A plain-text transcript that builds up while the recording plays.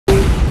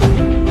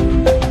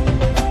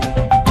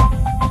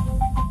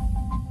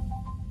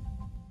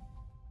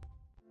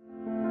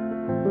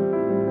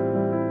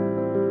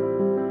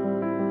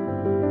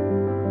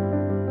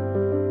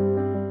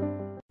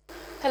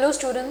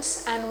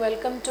students, and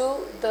welcome to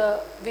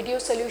the video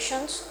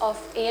solutions of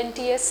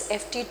ANTS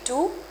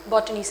FT2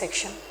 Botany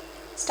section.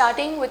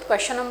 Starting with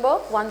question number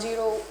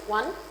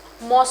 101.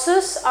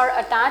 Mosses are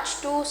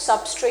attached to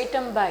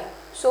substratum by.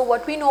 So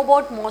what we know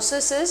about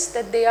mosses is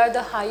that they are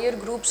the higher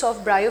groups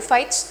of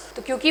bryophytes.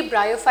 तो क्योंकि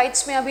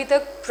bryophytes में अभी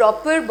तक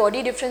proper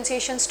body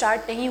differentiation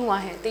start नहीं हुआ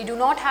है, they do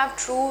not have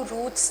true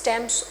roots,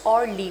 stems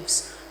or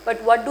leaves.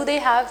 But what do they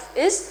have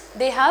is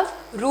they have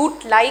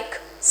root-like,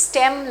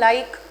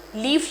 stem-like,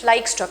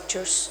 leaf-like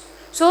structures.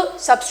 So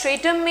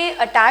substratum में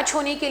attach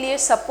होने के लिए,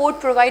 support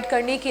provide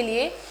करने के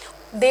लिए,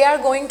 they are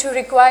going to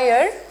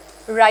require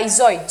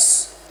rhizoids,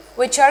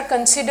 which are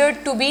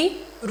considered to be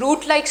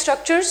root-like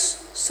structures.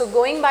 So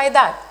going by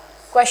that,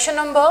 question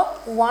number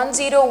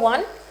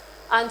 101,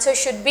 answer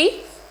should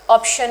be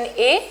option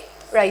A,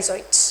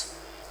 rhizoids.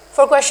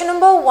 For question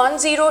number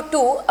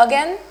 102,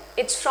 again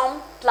it's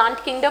from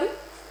plant kingdom.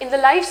 In the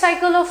life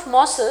cycle of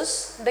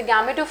mosses, the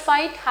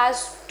gametophyte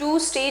has two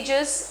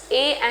stages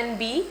A and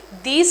B.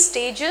 These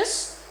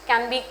stages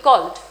can be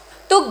called.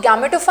 तो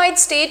gametophyte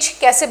stage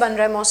कैसे बन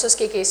रहा है mosses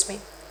के case में?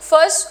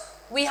 First,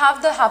 we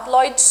have the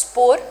haploid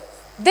spore.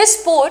 This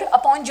spore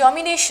upon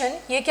germination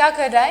ये क्या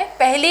कर रहा है?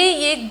 पहले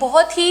ये एक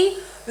बहुत ही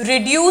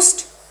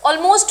reduced,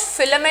 almost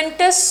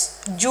filamentous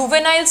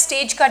juvenile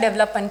stage का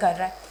development कर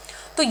रहा है.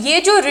 तो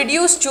ये जो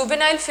reduced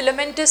juvenile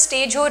filamentous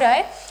stage हो रहा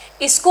है,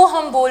 इसको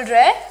हम बोल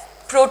रहे हैं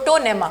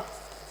protonema.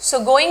 So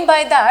going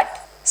by that,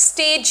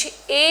 stage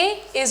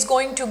A is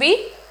going to be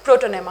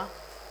protonema.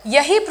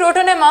 यही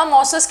protonema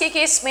mosses के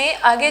केस में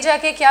आगे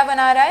जाके क्या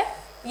बना रहा है?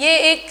 ये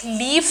एक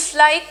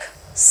leaf-like,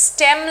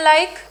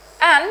 stem-like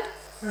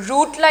and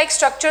root-like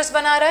structures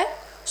बना रहा है.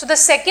 So the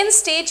second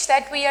stage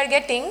that we are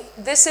getting,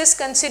 this is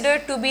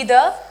considered to be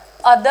the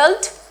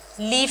adult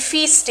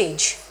leafy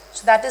stage.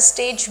 So that is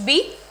stage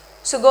B.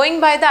 So going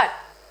by that,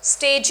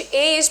 stage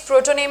A is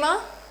protonema,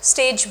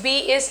 stage B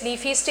is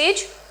leafy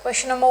stage.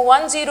 Question number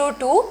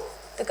 102,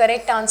 the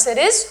correct answer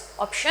is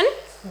option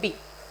B.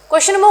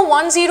 Question number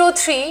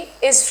 103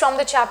 is from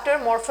the chapter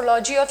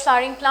Morphology of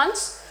Flowering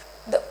Plants.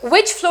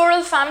 Which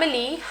floral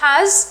family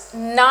has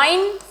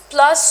 9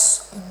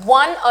 plus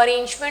 1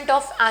 arrangement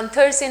of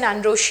anthers in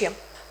androecium?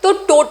 तो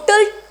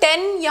total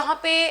 10 यहाँ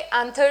पे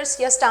anthers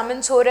या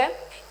stamens हो रहे हैं.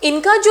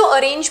 इनका जो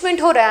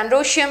arrangement हो रहा है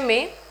androecium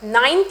में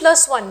 9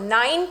 plus 1,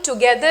 9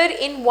 together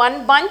in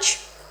one bunch,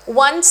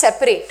 1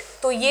 separate.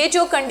 तो ये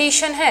जो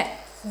condition है,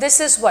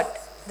 this is what?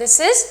 This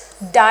is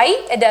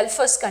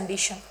diadelphous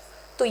condition.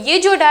 तो ये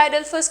जो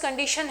diadelphous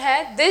condition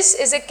है, this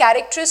is a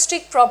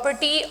characteristic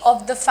property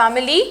of the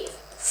family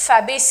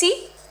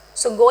Fabaceae.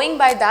 So going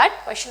by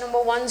that, question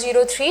number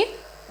 103,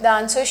 the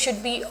answer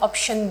should be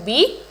option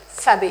B,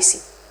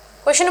 Fabaceae.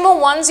 Question number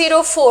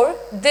 104,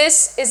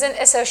 this is an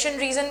assertion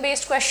reason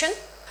based question.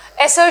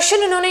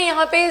 Assertion इन्होंने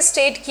यहाँ पे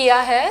state किया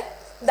है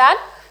that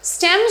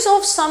stems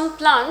of some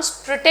plants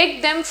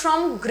protect them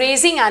from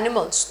grazing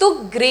animals. तो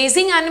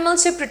grazing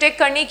animals से protect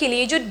करने के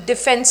लिए जो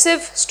defensive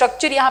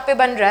structure यहाँ पे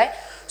बन रहा है,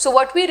 so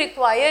what we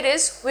require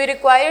is we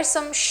require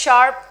some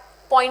sharp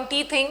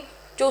pointy thing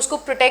जो उसको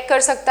protect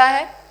कर सकता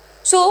है.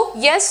 So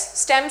yes,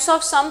 stems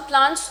of some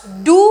plants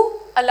do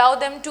allow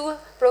them to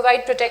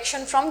provide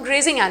protection from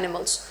grazing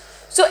animals.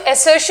 So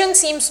assertion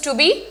seems to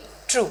be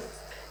true.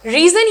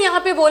 Reason यहाँ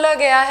पे बोला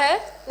गया है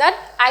that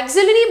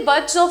axillary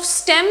buds of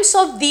stems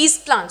of these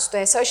plants, तो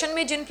assertion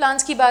में जिन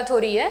plants की बात हो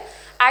रही है,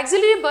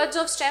 axillary buds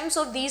of stems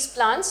of these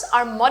plants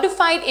are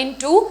modified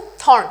into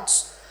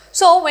thorns.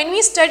 So when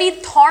we study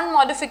thorn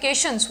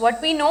modifications,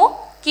 what we know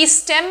कि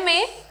stem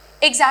में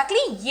exactly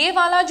ये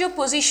वाला जो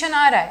position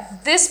आ रहा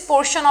है, this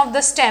portion of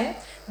the stem,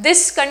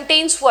 this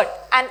contains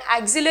what? An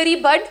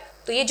axillary bud.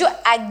 तो ये जो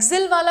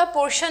axil वाला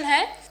portion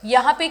है,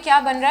 यहाँ पे क्या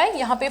बन रहा है?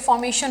 यहाँ पे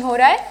formation हो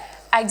रहा है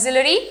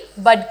axillary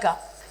bud का.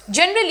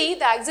 Generally,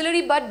 the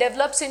axillary bud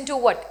develops into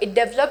what? It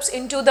develops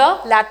into the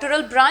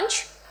lateral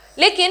branch.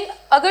 लेकिन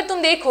अगर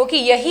तुम देखो कि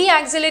यही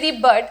axillary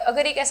bud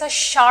अगर एक ऐसा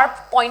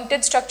sharp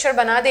pointed structure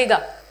बना देगा,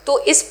 तो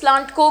इस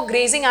plant को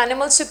grazing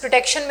animals से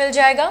protection मिल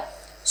जाएगा.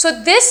 So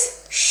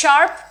this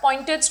sharp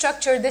pointed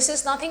structure, this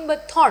is nothing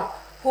but thorn,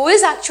 who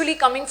is actually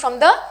coming from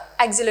the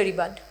axillary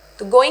bud.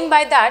 तो going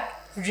by that,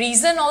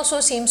 reason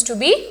also seems to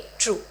be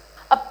true.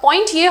 अब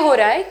point ये हो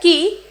रहा है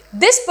कि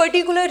this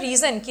particular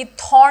reason कि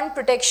thorn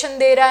protection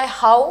दे रहा है,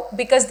 how?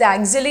 Because the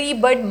axillary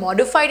bud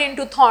modified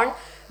into thorn,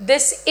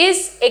 this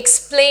is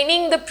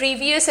explaining the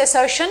previous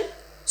assertion.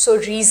 So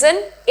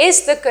reason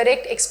is the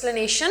correct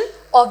explanation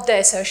of the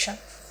assertion.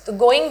 So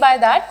going by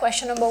that,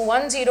 question number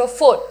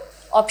 104,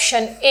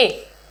 option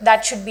A,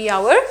 that should be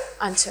our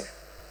answer.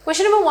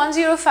 Question number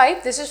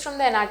 105, this is from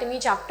the anatomy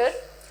chapter.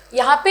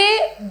 यहाँ पे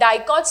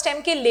dicot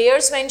stem के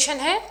layers mention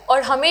है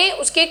और हमें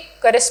उसके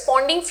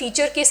corresponding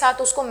feature के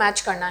साथ उसको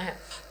match करना है.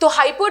 तो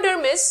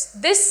hypodermis,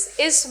 this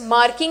is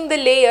marking the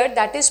layer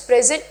that is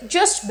present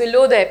just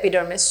below the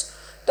epidermis.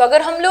 तो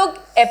अगर हम लोग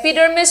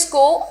epidermis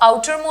को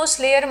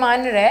outermost layer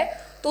मान रहे हैं,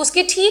 तो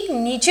उसके ठीक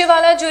नीचे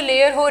वाला जो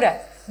layer हो रहा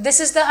है,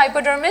 this is the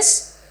hypodermis.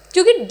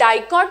 क्योंकि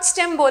dicot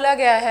stem बोला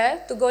गया है,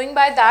 तो going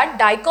by that,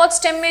 dicot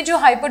stem में जो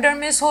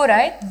hypodermis हो रहा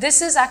है,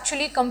 this is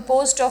actually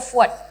composed of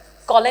what?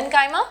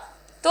 Collenchyma,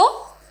 तो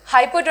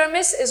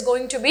hypodermis is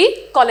going to be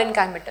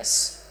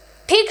collenchymatous.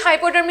 ठीक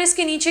hypodermis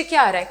के नीचे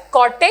क्या आ रहा है?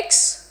 Cortex,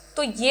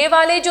 तो ये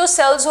वाले जो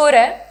cells हो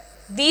रहे हैं,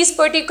 these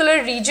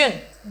particular region,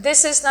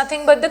 this is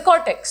nothing but the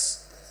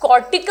cortex.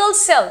 Cortical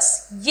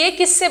cells, ये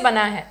किससे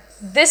बना है?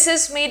 This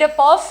is made up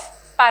of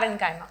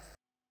parenchyma,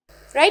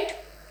 right?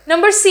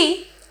 Number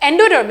C,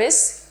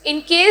 endodermis,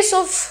 in case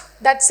of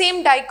that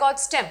same dicot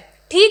stem,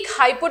 ठीक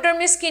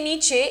hypodermis के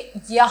नीचे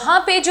यहाँ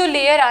पे जो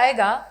layer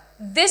आएगा,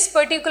 this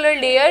particular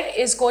layer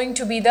is going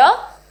to be the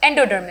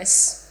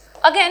endodermis.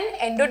 Again,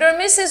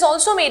 endodermis is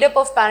also made up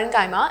of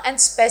parenchyma and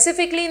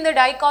specifically in the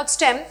dicot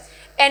stem,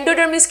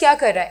 endodermis क्या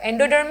कर रहा है?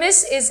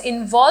 Endodermis is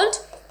involved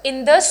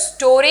in the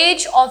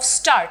storage of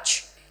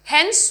starch.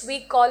 Hence,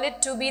 we call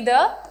it to be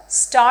the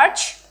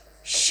starch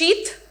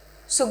sheath.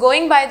 So,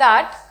 going by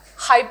that,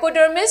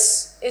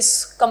 hypodermis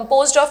is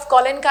composed of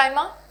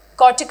collenchyma,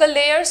 cortical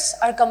layers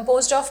are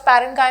composed of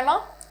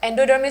parenchyma,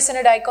 endodermis in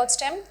a dicot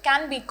stem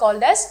can be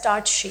called as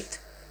starch sheath.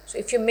 So,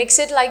 if you mix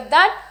it like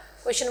that,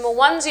 question number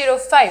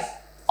 105,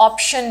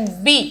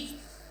 option B,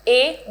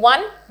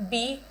 A1,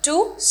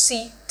 B2,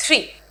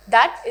 C3.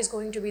 That is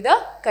going to be the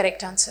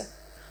correct answer.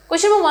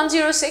 Question number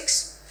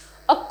 106,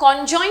 a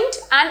conjoint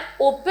and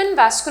open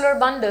vascular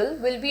bundle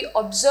will be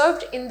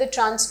observed in the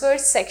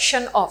transverse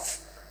section of.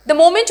 The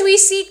moment we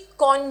see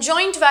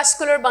conjoint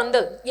vascular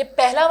bundle, ये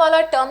पहला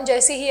वाला term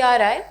जैसे ही आ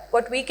रहा है,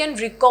 what we can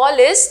recall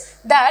is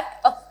that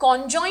a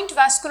conjoint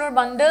vascular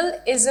bundle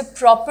is a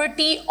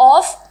property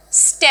of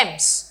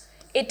stems.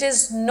 It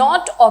is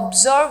not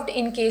observed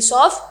in case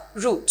of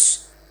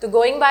roots. So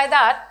going by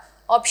that,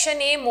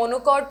 option A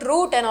monocot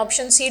root and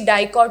option C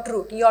dicot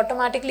root, ये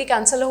automatically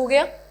cancel हो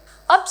गया.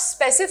 अब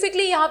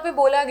specifically यहाँ पे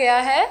बोला गया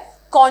है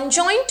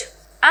conjoint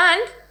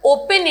and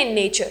open in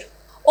nature.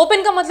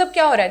 Open का मतलब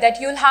क्या हो रहा है? That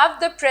you will have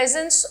the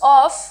presence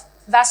of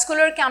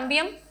vascular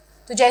cambium.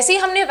 तो जैसे ही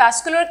हमने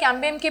vascular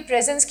cambium के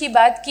presence की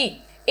बात की,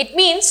 it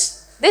means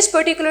this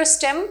particular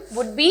stem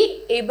would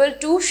be able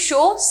to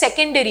show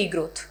secondary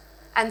growth.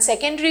 And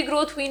secondary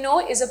growth we know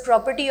is a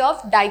property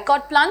of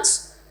dicot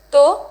plants.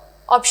 तो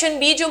option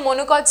B जो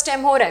monocot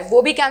stem हो रहा है,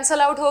 वो भी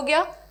cancel out हो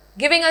गया,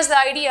 giving us the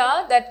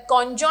idea that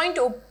conjoint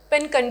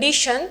open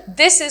condition,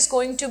 this is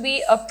going to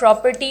be a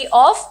property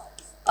of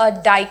a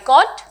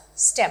dicot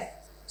stem.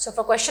 So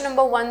for question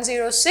number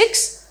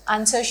 106,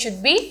 answer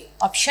should be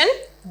option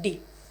D.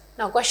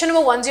 Now question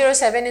number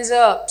 107 is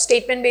a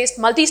statement based,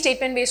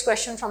 multi-statement based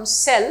question from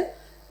cell.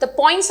 The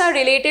points are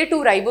related to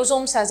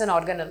ribosomes as an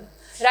organelle.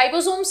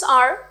 Ribosomes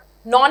are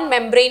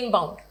non-membrane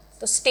bound.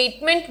 So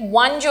statement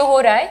 1 जो हो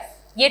रहा है,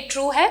 ये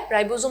true है,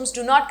 ribosomes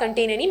do not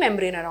contain any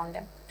membrane around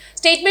them.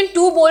 Statement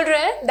 2 बोल रहे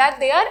हैं that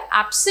they are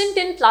absent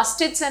in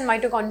plastids and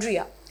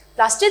mitochondria.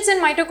 Plastids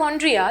and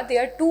mitochondria, they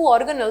are two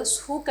organelles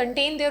who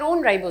contain their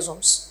own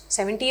ribosomes.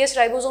 70S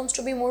ribosomes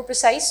to be more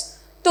precise.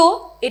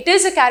 So, it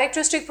is a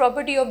characteristic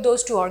property of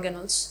those two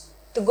organelles.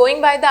 So,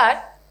 going by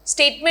that,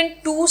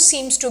 statement 2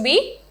 seems to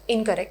be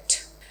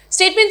incorrect.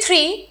 Statement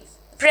 3,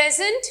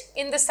 present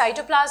in the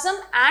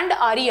cytoplasm and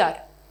RER.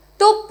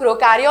 तो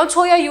prokaryotes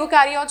हो या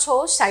eukaryotes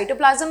हो,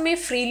 cytoplasm में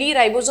freely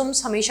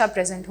ribosomes हमेशा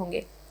present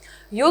होंगे.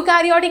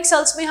 Eukaryotic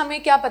cells में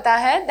हमें क्या पता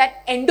है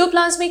that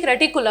endoplasmic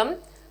reticulum,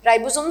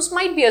 ribosomes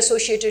might be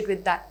associated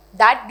with that.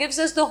 That gives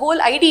us the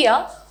whole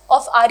idea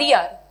of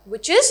RER,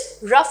 which is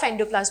rough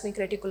endoplasmic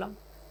reticulum.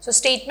 So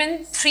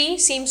statement 3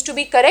 seems to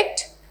be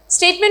correct.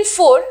 Statement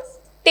 4,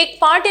 take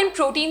part in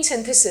protein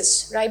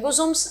synthesis.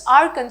 Ribosomes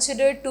are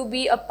considered to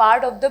be a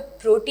part of the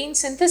protein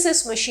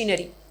synthesis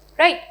machinery,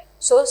 right?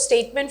 So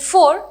statement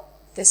 4,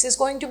 this is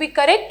going to be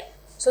correct.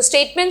 So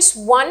statements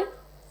 1,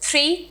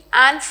 3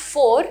 and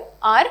 4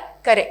 are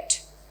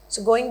correct.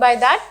 So going by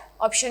that,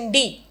 option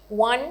D,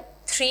 1,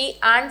 3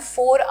 and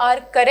 4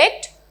 are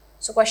correct.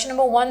 So question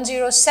number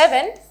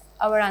 107,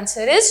 our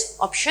answer is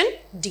option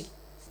D.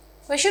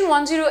 Question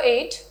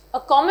 108, a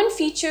common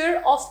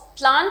feature of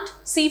plant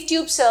sieve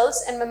tube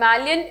cells and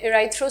mammalian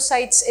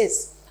erythrocytes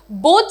is,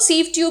 both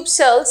sieve tube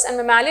cells and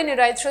mammalian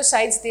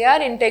erythrocytes, they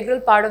are integral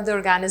part of the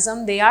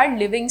organism, they are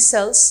living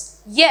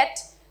cells,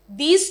 yet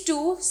these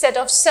two set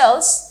of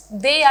cells,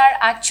 they are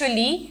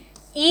actually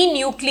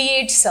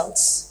enucleate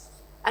cells.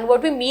 And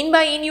what we mean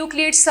by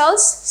enucleate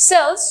cells?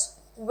 Cells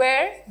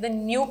where the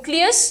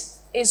nucleus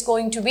is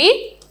going to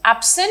be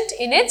absent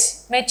in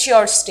its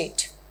mature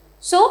state.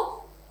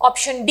 So,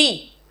 option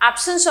D,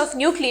 absence of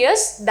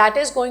nucleus, that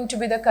is going to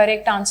be the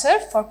correct answer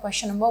for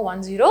question number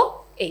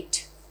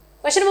 108.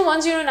 Question number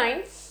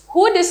 109,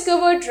 who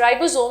discovered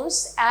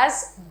ribosomes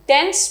as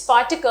dense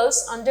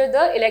particles under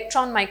the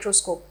electron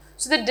microscope?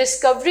 So, the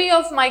discovery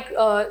of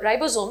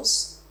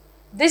ribosomes,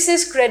 this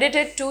is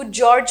credited to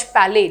George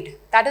Palade.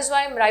 That is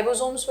why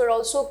ribosomes were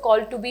also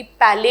called to be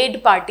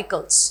Palade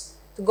particles.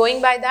 So,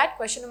 going by that,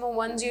 question number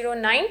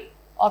 109,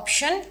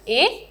 option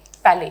A,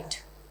 Palade.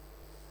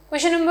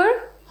 Question number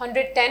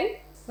 110,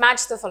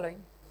 match the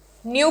following.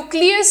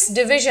 Nucleus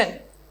division.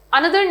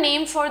 Another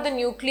name for the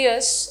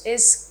nucleus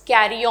is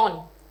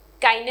karyon,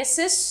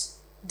 kinesis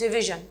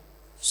division.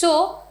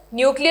 So,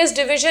 nucleus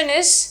division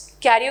is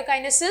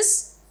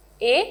karyokinesis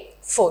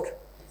A4.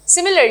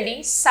 Similarly,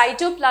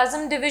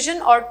 cytoplasm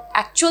division or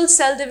actual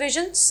cell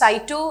division,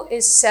 cyto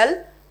is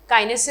cell,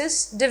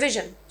 kinesis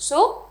division.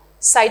 So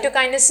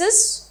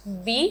cytokinesis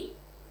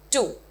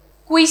B2.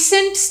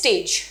 Quiescent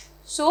stage.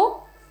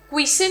 So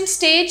quiescent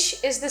stage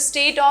is the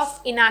state of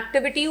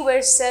inactivity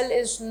where cell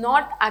is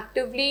not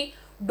actively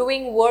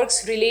doing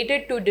works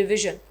related to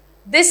division.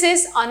 This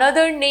is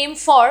another name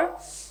for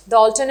the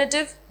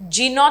alternative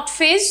G0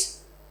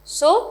 phase.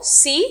 So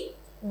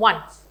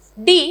C1.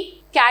 D.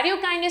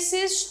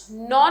 Karyokinesis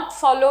not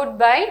followed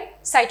by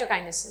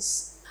cytokinesis.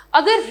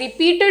 अगर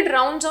repeated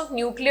rounds of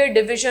nuclear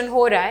division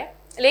हो रहा है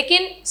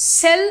लेकिन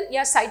cell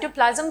या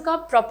cytoplasm का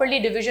properly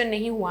division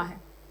नहीं हुआ है,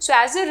 so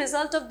as a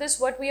result of this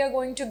what we are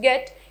going to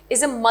get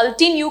is a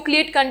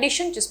multinucleate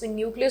condition जिसमें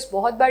nucleus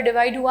बहुत बार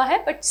divide हुआ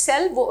है but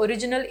cell वो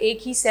original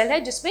एक ही cell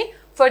है जिसमें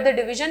further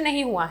division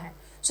नहीं हुआ है.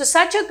 So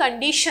such a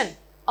condition,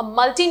 a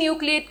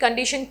multinucleate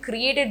condition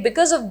created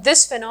because of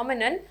this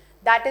phenomenon,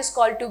 that is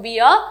called to be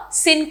a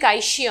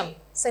syncytium.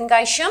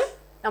 Syncytium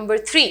number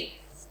 3.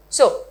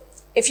 So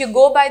if you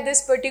go by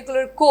this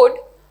particular code,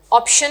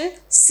 option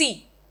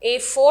C,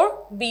 A4,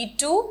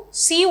 B2,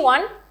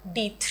 C1,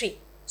 D3.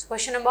 So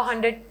question number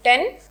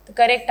 110, the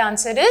correct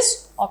answer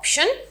is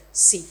option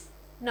C.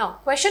 Now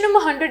question number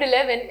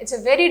 111, it's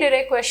a very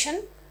direct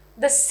question.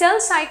 The cell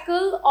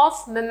cycle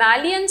of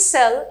mammalian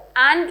cell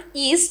and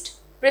yeast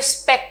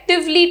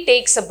respectively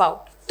takes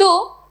about.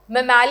 So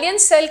mammalian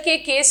cell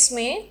के case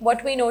में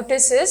what we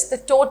notice is the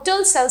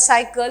total cell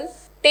cycle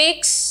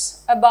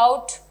takes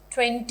about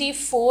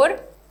 24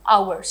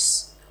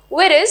 hours,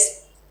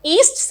 whereas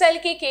yeast cell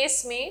के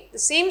case में the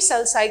same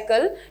cell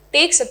cycle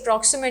takes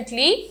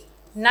approximately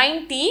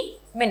 90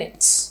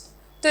 minutes.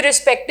 तो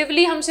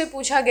respectively हमसे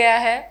पूछा गया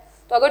है,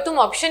 तो अगर तुम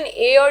ऑप्शन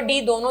A और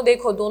D दोनों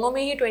देखो, दोनों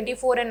में ही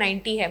 24 और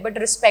 90 है, but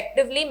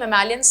respectively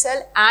mammalian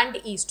cell and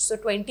yeast, so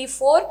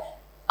 24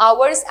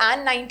 hours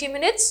and 90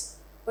 minutes.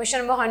 Question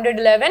number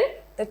 111,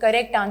 the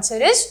correct answer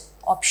is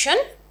option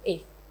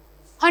A.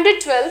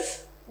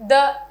 112,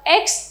 the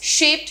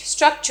X-shaped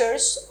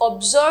structures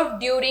observed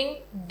during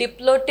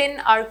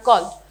diplotin are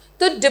called.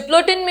 तो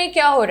diplotin में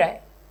क्या हो रहा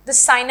है? The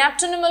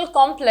synaptonymal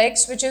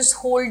complex which is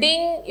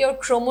holding your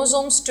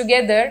chromosomes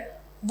together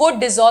वो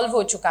dissolve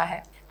हो चुका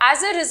है.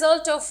 As a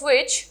result of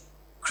which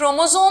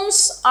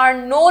chromosomes are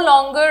no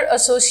longer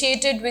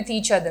associated with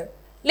each other.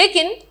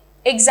 लेकिन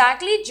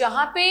exactly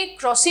जहाँ पे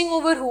crossing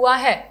over हुआ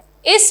है,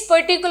 इस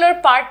पर्टिकुलर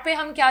पार्ट पे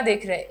हम क्या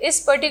देख रहे हैं? इस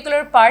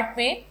पर्टिकुलर पार्ट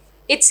में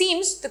it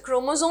seems the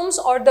chromosomes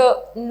or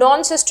the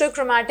non-sister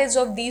chromatids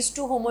of these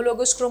two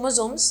homologous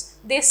chromosomes,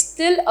 they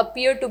still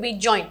appear to be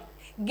joined,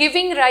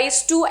 giving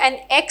rise to an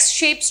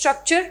X-shaped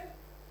structure.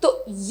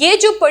 तो ये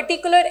जो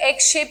particular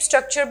X-shaped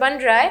structure बन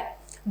रहा है,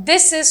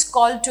 this is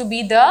called to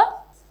be the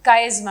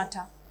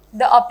chiasmata.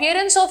 The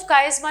appearance of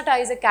chiasmata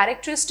is a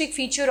characteristic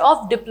feature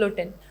of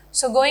diplotin.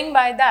 So going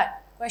by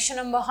that, question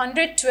number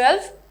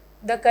 112,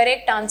 the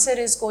correct answer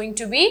is going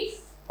to be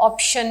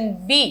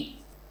option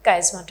B,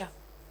 chiasmata.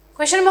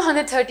 Question number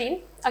 113,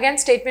 again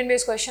statement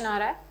based question aa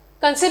raha hai.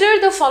 Consider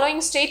the following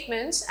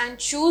statements and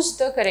choose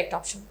the correct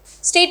option.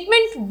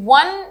 Statement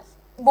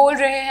 1 बोल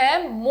रहे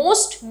हैं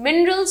most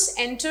minerals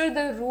enter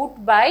the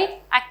root by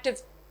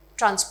active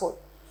transport.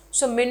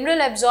 So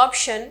mineral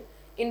absorption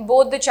in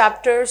both the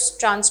chapters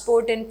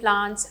transport in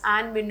plants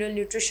and mineral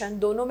nutrition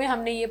दोनों में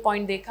हमने ये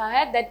point देखा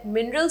है that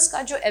minerals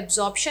का जो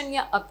absorption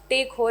या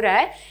uptake हो रहा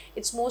है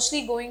it's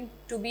mostly going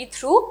to be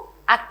through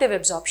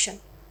active absorption.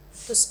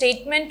 So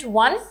statement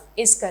 1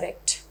 is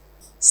correct.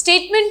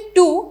 Statement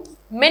 2,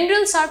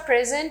 minerals are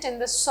present in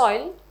the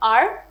soil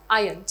are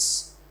ions.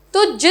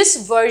 तो जिस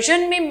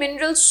version में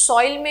minerals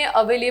soil में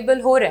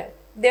available हो रहा है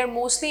they are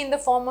mostly in the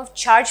form of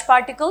charged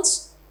particles.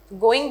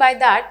 Going by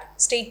that,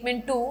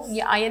 statement 2,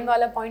 ये ion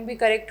वाला point भी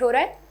correct हो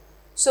रहा है.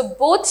 So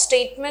both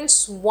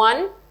statements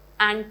 1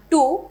 and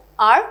 2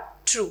 are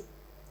true.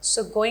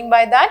 So going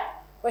by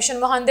that,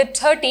 question number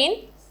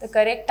 113, the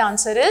correct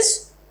answer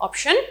is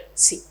option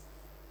C.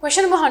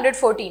 Question number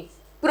 114.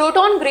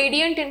 Proton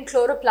gradient in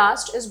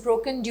chloroplast is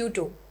broken due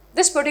to.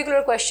 This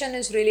particular question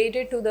is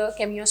related to the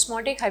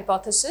chemiosmotic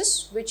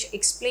hypothesis which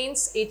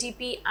explains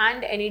ATP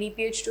and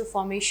NADPH2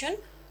 formation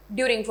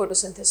during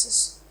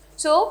photosynthesis.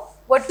 So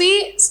what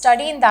we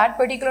study in that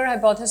particular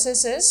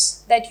hypothesis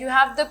is that you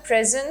have the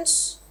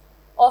presence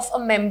of a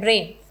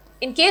membrane.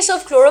 In case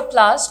of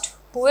chloroplast,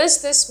 who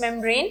is this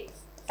membrane?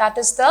 That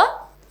is the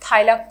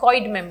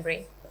thylakoid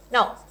membrane.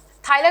 Now,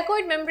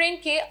 thylakoid membrane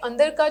के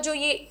अंदर का जो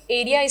ये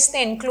area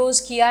इसने enclose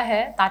किया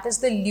है, that is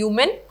the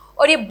lumen,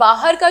 और ये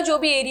बाहर का जो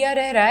भी area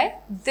रह रहा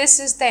है, this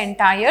is the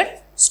entire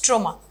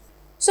stroma.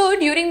 So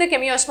during the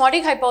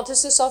chemiosmotic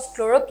hypothesis of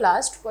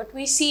chloroplast, what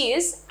we see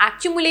is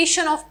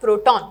accumulation of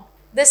proton.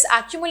 This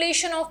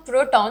accumulation of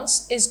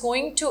protons is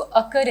going to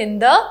occur in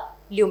the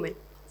lumen.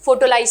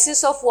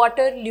 Photolysis of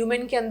water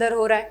lumen के अंदर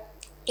हो रहा है.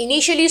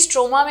 Initially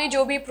stroma में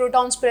जो भी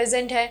protons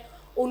present है,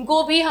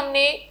 उनको भी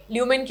हमने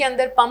lumen के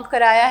अंदर pump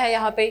कराया है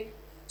यहाँ पे.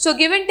 So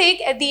give and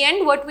take, at the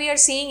end what we are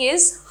seeing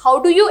is how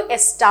do you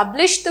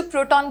establish the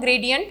proton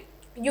gradient?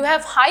 You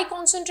have high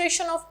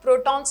concentration of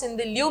protons in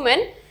the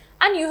lumen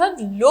and you have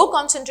low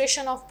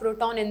concentration of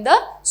proton in the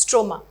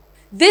stroma.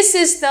 This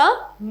is the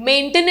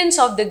maintenance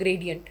of the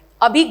gradient.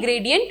 अभी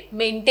gradient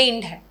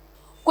maintained है.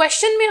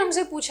 Question में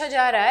हमसे पूछा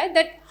जा रहा है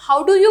that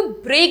how do you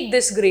break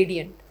this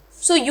gradient?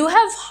 So you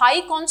have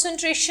high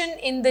concentration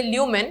in the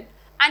lumen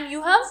and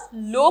you have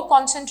low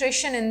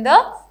concentration in the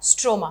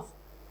stroma.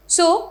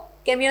 So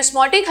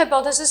chemiosmotic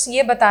hypothesis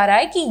ये बता रहा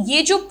है कि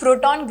ये जो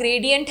proton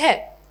gradient है,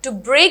 to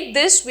break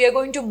this we are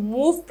going to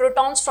move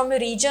protons from a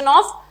region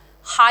of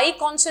high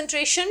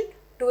concentration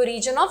to a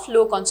region of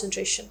low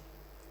concentration.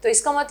 तो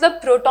इसका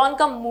मतलब proton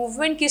का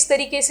movement किस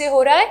तरीके से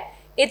हो रहा है?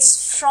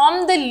 It's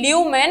from the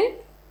lumen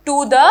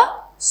to the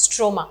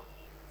stroma.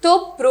 तो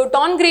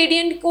प्रोटॉन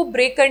ग्रेडियंट को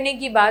ब्रेक करने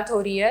की बात हो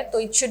रही है, तो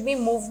it should be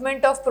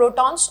movement of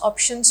protons,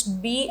 options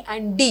B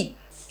and D.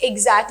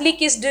 Exactly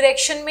किस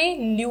डायरेक्शन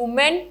में?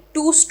 Lumen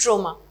to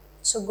stroma.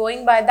 So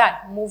going by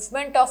that,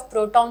 movement of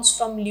protons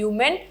from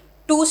lumen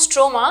to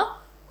stroma.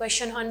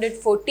 Question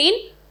 114,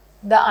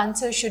 the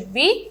answer should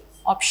be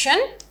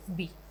option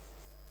B.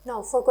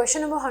 Now for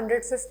question number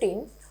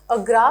 115, a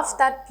graph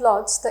that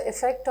plots the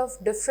effect of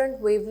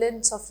different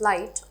wavelengths of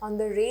light on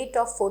the rate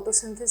of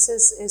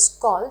photosynthesis is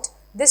called,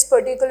 this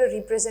particular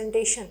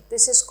representation,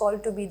 this is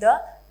called to be the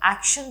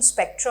action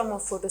spectrum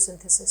of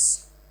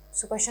photosynthesis.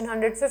 So question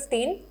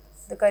 115,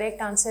 the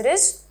correct answer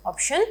is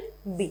option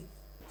B.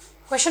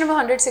 Question number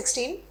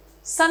 116,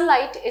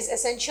 sunlight is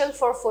essential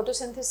for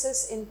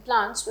photosynthesis in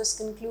plants was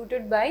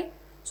concluded by,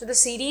 so the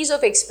series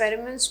of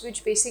experiments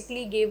which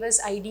basically gave us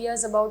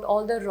ideas about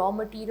all the raw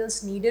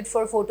materials needed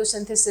for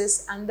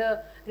photosynthesis and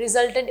the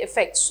resultant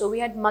effects. So we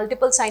had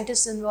multiple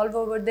scientists involved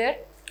over there.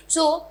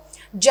 So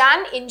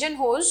Jan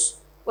Ingenhousz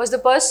was the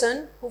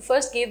person who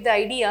first gave the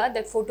idea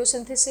that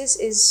photosynthesis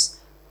is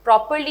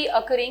properly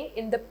occurring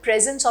in the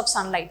presence of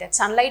sunlight, that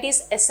sunlight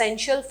is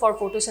essential for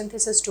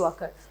photosynthesis to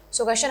occur.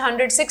 So question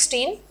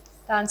 116,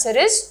 the answer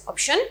is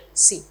option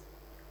C.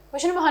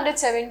 Question number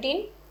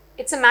 117,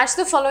 it's a match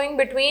the following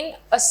between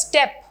a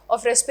step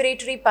of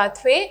respiratory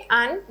pathway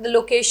and the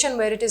location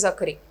where it is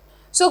occurring.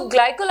 So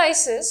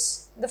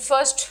glycolysis, the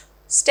first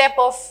step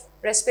of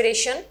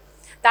respiration,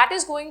 that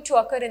is going to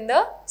occur in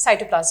the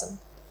cytoplasm.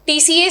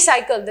 TCA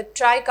cycle, the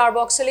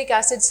tricarboxylic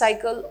acid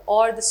cycle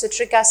or the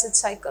citric acid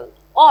cycle,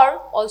 or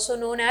also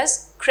known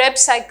as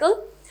Krebs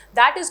cycle,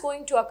 that is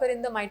going to occur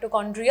in the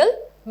mitochondrial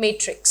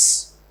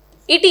matrix.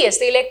 ETS,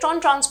 the electron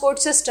transport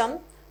system,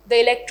 the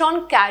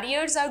electron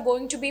carriers are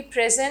going to be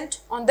present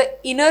on the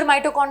inner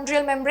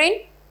mitochondrial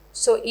membrane.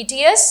 So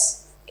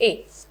ETS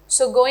A.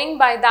 So going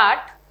by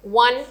that,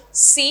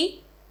 1C,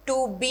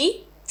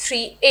 2B,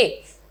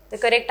 3A. The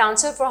correct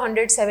answer for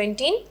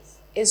 117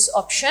 is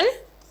option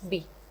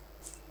B.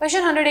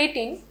 Question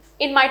 118.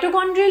 In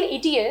mitochondrial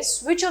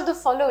ETS, which of the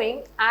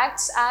following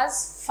acts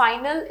as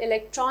final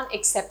electron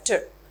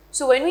acceptor?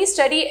 So when we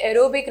study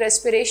aerobic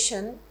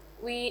respiration,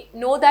 we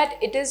know that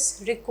it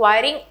is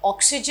requiring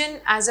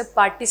oxygen as a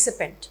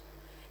participant.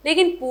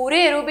 लेकिन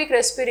पूरे aerobic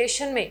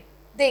respiration में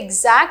the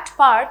exact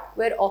part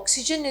where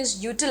oxygen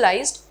is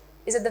utilized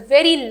is at the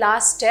very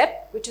last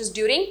step, which is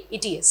during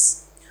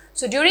ETS.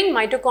 So during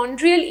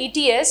mitochondrial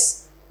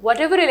ETS,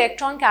 whatever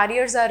electron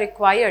carriers are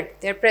required,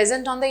 they are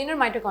present on the inner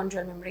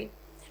mitochondrial membrane.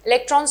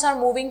 Electrons are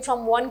moving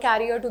from one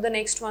carrier to the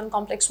next one,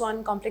 complex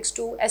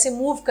 2, ऐसे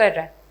move कर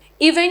रहा है.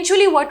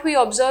 Eventually what we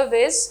observe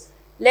is,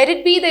 let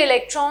it be the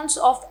electrons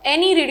of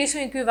any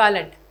reducing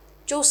equivalent,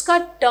 जो उसका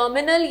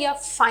terminal या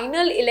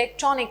final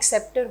electron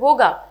acceptor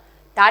होगा,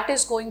 that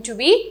is going to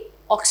be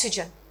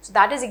oxygen. So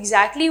that is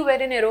exactly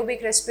where in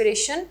aerobic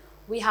respiration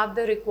we have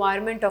the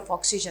requirement of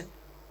oxygen,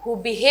 who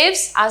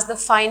behaves as the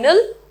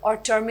final or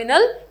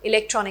terminal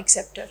electron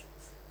acceptor.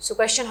 So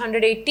question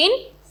 118,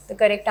 the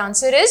correct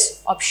answer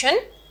is option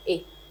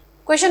A.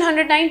 Question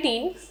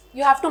 119,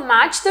 you have to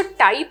match the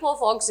type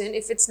of oxygen,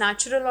 if it's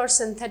natural or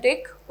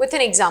synthetic, with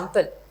an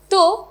example.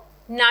 तो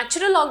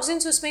natural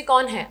oxygens उसमें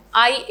कौन है?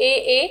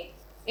 IAA,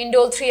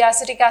 indole 3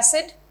 acetic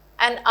acid,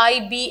 and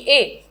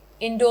IBA,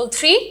 indole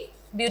 3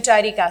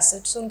 butyric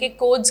acid. So उनके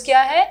codes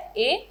क्या है?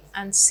 A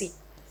and C.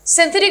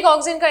 Synthetic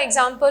oxygen का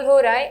example हो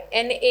रहा है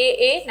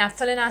NAA,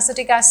 naphthalene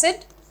acetic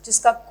acid,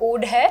 जिसका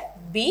code है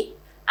B,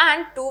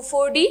 and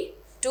 2,4-D,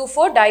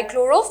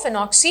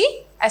 2,4-dichlorophenoxy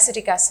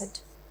acetic acid.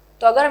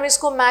 तो अगर हम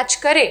इसको match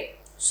करें,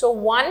 so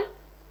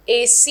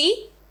 1AC,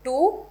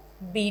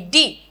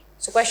 2BD.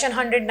 So question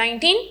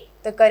 119,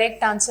 the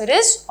correct answer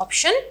is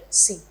option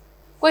C.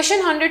 Question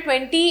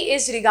 120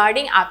 is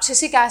regarding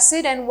abscisic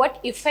acid and what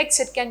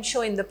effects it can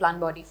show in the plant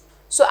body.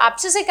 So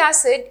abscisic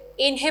acid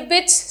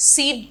inhibits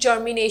seed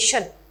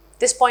germination.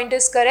 This point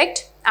is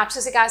correct.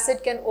 Abscisic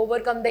acid can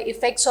overcome the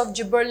effects of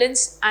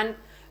gibberellins and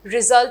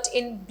result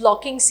in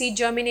blocking seed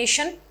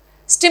germination.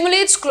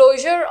 Stimulates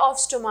closure of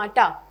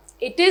stomata.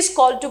 It is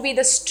called to be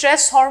the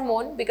stress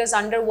hormone because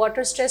under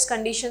water stress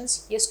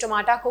conditions ये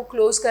stomata को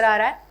close करा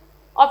रहा है.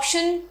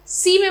 Option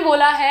C में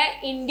बोला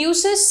है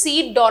induces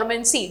seed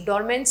dormancy.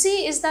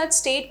 Dormancy is that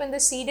state when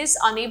the seed is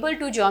unable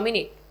to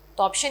germinate.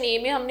 तो option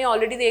A में हमने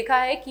already देखा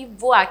है कि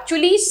वो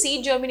actually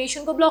seed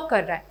germination को block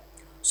कर रहा है.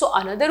 So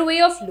another way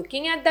of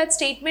looking at that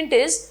statement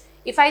is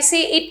If I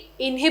say it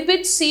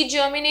inhibits seed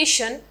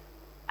germination,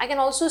 I can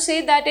also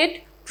say that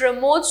it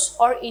promotes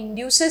or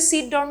induces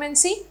seed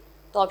dormancy.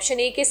 तो option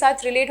A के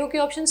साथ relate होके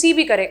option C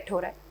भी correct हो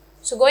रहा है.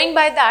 So going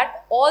by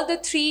that, all the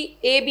three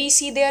A, B,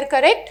 C they are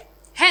correct.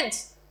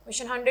 Hence,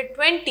 question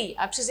 120,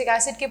 abscisic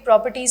acid के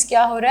properties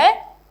क्या हो रहा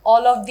है?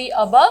 All of the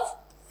above.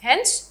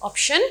 Hence,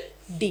 option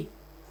D.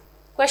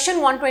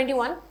 Question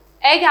 121,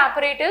 egg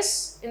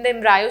apparatus in the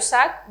embryo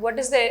sac. What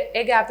is the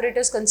egg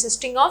apparatus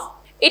consisting of?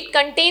 It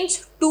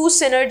contains two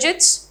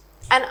synergids,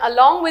 and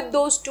along with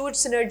those two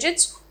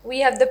synergids, we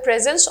have the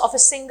presence of a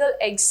single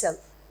egg cell.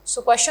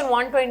 So question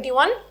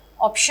 121,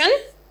 option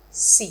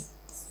C.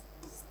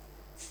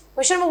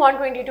 Question number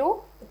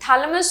 122, the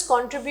thalamus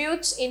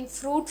contributes in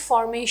fruit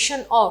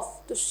formation of,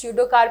 तो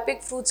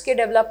pseudocarpic fruits के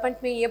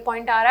development में ये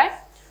point आ रहा है.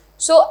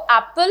 So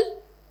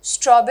apple,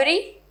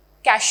 strawberry,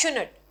 cashew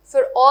nut,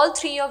 for all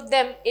three of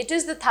them, it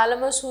is the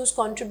thalamus who is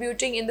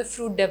contributing in the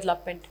fruit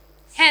development.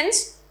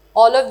 Hence,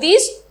 all of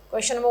these,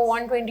 question number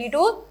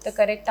 122, the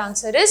correct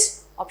answer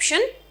is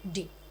option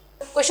D.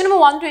 Question number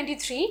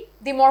 123,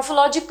 the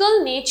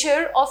morphological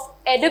nature of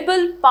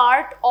edible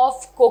part of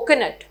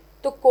coconut.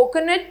 तो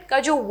coconut का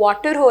जो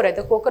water हो रहा है,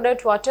 the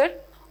coconut water,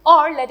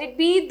 or let it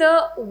be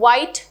the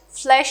white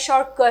flesh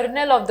or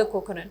kernel of the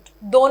coconut,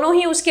 दोनों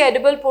ही उसके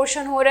edible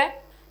portion हो रहा है.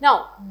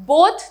 Now,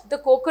 both the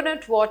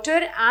coconut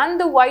water and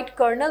the white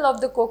kernel of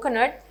the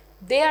coconut,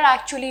 they are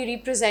actually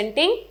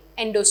representing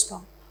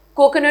endosperm.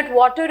 Coconut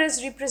water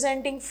is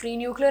representing free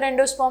nuclear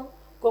endosperm,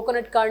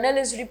 coconut kernel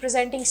is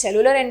representing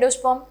cellular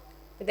endosperm.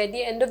 But at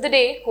the end of the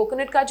day,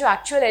 coconut का जो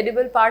actual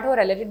edible part हो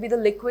रहा है, let it be the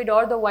liquid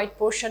or the white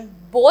portion,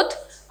 both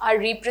are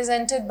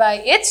represented by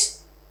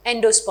its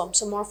endosperm.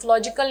 So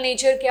morphological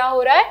nature क्या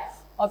हो रहा है?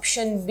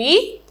 Option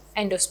B,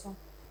 endosperm.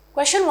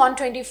 Question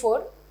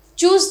 124.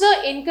 Choose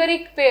the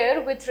incorrect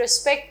pair with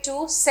respect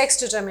to sex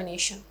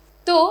determination.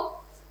 तो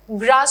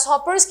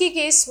grasshoppers की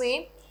case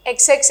में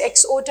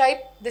XXXO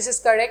type, this is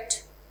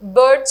correct.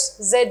 Birds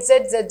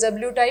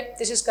ZZZW type,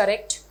 this is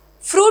correct.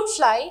 Fruit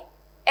fly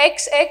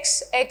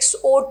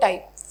XXXO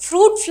type.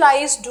 Fruit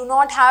flies do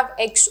not have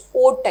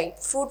XO type.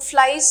 Fruit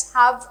flies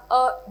have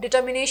a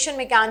determination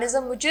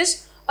mechanism which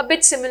is a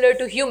bit similar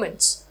to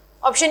humans.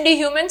 Option D,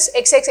 humans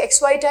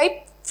XXXY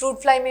type.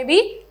 Fruit fly में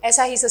भी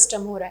ऐसा ही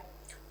system हो रहा है.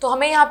 तो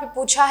हमें यहाँ पे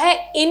पूछा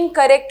है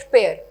incorrect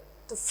pair.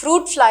 तो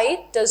fruit fly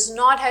does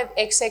not have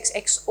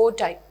XXXO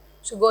type.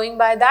 So going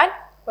by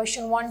that,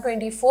 question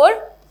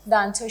 124, the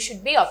answer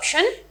should be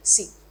option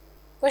C.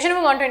 Question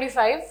number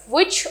 125,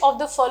 which of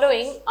the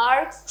following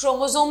are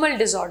chromosomal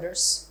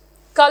disorders?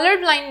 Color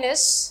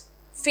blindness,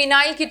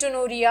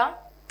 phenylketonuria,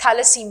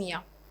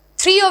 thalassemia.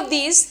 Three of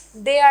these,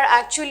 they are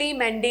actually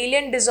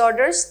Mendelian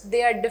disorders.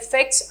 They are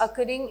defects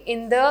occurring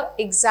in the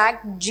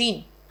exact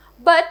gene.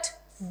 But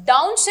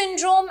Down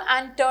syndrome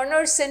and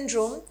Turner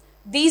syndrome,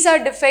 these are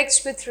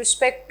defects with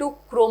respect to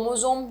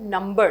chromosome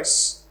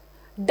numbers.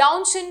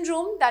 Down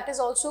syndrome, that is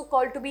also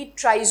called to be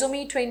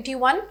trisomy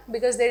 21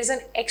 because there is an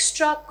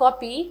extra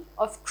copy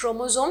of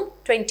chromosome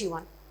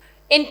 21.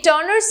 In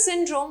Turner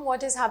syndrome,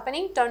 what is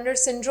happening? Turner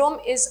syndrome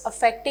is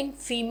affecting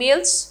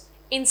females.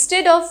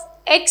 Instead of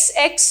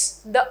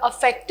XX, the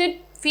affected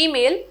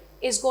female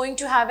is going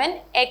to have an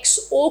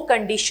XO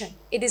condition.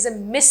 It is a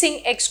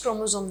missing X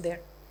chromosome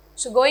there.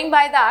 So going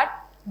by that,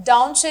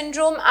 Down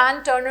syndrome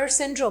and Turner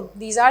syndrome,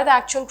 these are the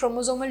actual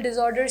chromosomal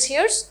disorders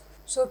here.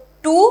 So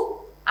 2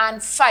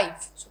 and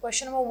 5. So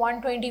question number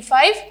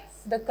 125,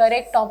 the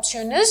correct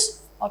option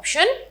is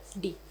option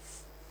D.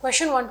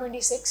 Question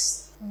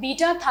 126.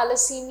 Beta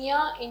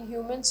thalassemia in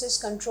humans is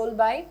controlled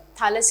by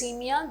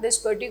thalassemia, this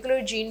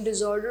particular gene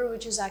disorder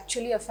which is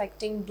actually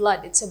affecting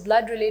blood. It's a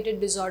blood related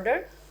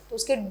disorder. तो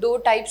उसके दो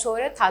types हो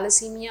रहे हैं,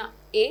 thalassemia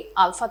A,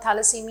 alpha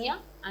thalassemia,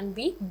 and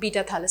B,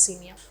 beta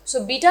thalassemia.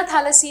 So beta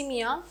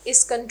thalassemia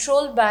is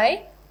controlled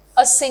by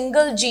a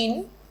single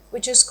gene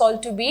which is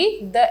called to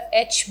be the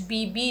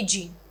HBB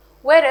gene.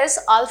 Whereas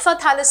alpha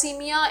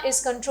thalassemia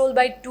is controlled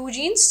by two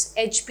genes,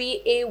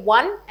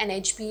 HBA1 and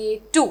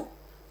HBA2.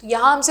 तो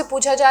यहाँ हमसे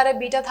पूछा जा रहा है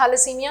beta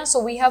thalassemia. So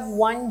we have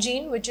one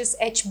gene which is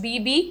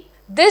HBB.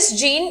 This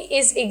gene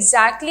is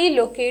exactly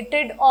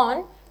located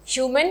on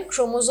human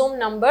chromosome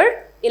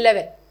number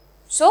 11.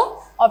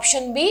 So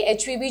option B,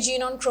 HBB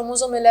gene on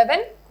chromosome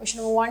 11.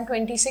 Question number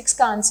 126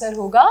 का answer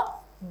होगा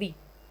B.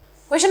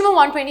 Question number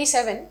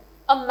 127.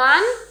 A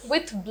man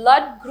with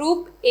blood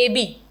group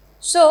AB.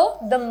 So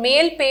the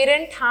male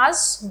parent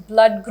has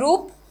blood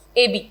group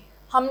AB.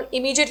 हम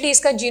immediately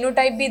इसका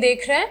genotype भी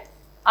देख रहे हैं,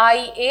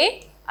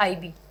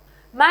 IA-IB.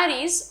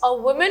 Marries a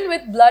woman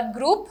with blood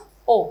group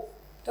O.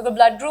 तो अगर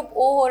blood group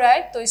O हो रहा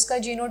है तो इसका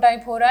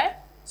genotype हो रहा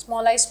है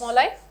small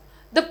I.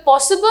 The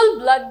possible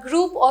blood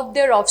group of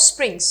their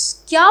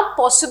offsprings. क्या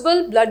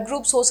possible blood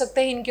groups हो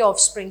सकते हैं इनके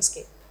offsprings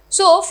के?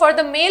 So for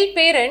the male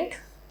parent,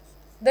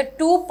 the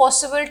two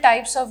possible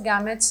types of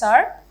gametes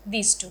are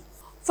these two.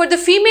 For the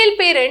female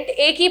parent,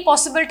 एक ही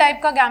possible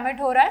type का gamete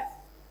हो रहा है,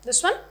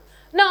 this one.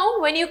 Now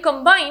when you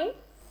combine,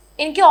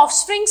 इनके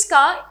offsprings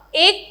का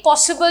एक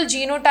possible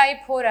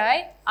genotype हो रहा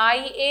है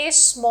IA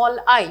small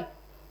I,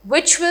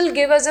 which will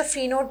give us a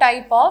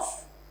phenotype of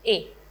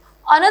A.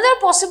 Another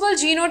possible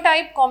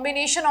genotype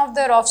combination of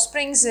their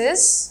offsprings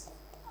is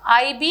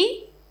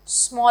IB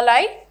small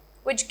I,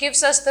 which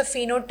gives us the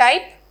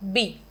phenotype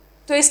B.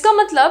 तो इसका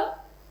मतलब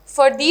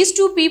for these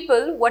two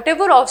people,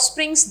 whatever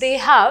offsprings they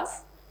have,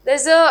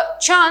 there's a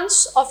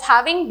chance of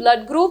having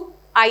blood group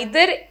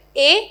either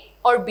A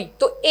or B.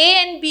 तो A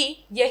and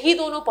B यही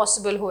दोनों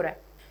possible हो रहा है.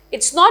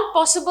 It's not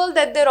possible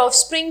that their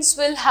offsprings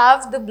will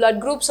have the blood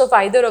groups of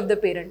either of the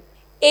parent.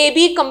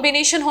 AB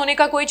combination होने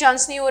का कोई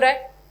chance नहीं हो रहा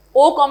है,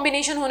 O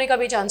combination होने का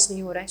भी chance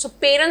नहीं हो रहा है. So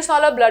parents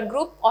वाला blood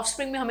group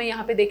offspring में हमें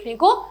यहाँ पे देखने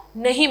को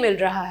नहीं मिल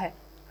रहा है,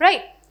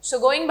 right? So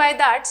going by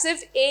that,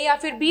 सिर्फ A या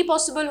फिर B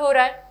possible हो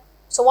रहा है.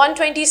 So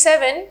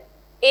 127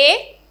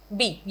 A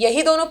B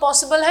यही दोनों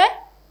possible है.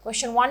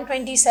 Question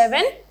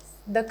 127,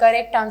 the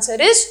correct answer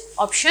is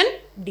option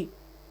D.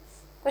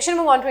 Question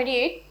number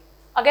 128,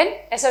 again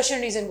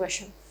assertion reason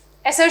question.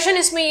 Assertion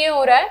इसमें ये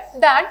हो रहा है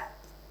that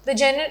the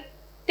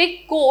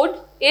genetic code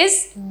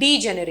is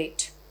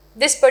degenerate.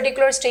 This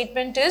particular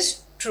statement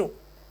is true.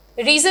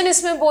 Reason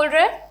इसमें बोल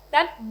रहा है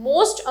that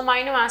most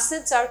amino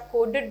acids are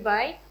coded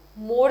by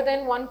more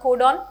than one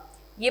codon.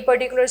 ये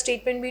particular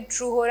statement भी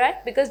true हो रहा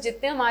है because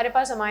जितने हमारे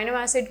पास amino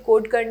acid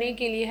code करने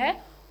के लिए है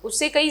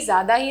उससे कई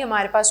ज़्यादा ही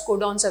हमारे पास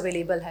codons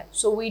available है.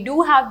 So we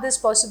do have this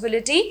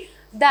possibility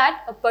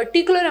that a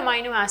particular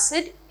amino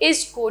acid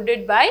is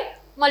coded by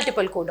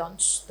multiple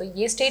codons. तो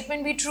ये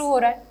statement भी true हो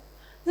रहा है.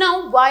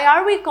 Now why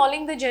are we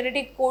calling the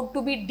genetic code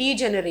to be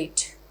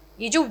degenerate?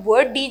 ये जो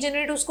word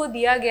degenerate उसको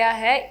दिया गया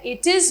है,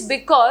 it is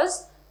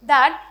because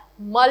that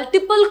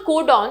multiple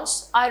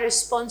codons are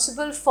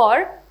responsible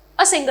for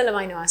a single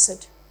amino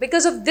acid.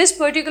 Because of this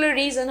particular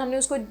reason हमने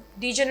उसको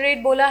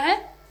degenerate बोला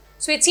है.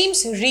 So it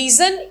seems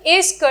reason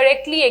is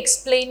correctly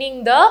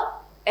explaining the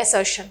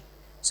assertion.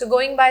 So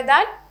going by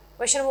that,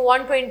 question number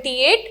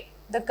 128,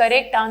 the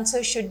correct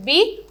answer should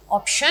be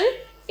option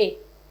A.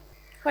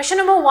 Question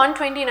number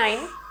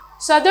 129,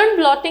 southern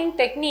blotting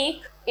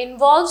technique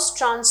involves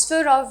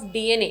transfer of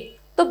DNA.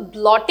 तो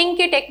blotting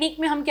के technique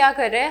में हम क्या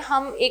कर रहे हैं,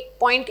 हम एक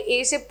पॉइंट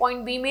A से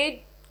पॉइंट B में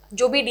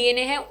जो भी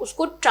DNA है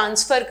उसको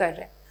ट्रांसफ़र कर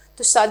रहे हैं.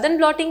 तो सदर्न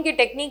ब्लॉटिंग के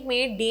टेक्निक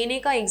में DNA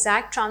का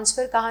एग्जैक्ट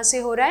ट्रांसफ़र कहाँ से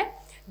हो रहा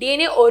है?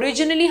 DNA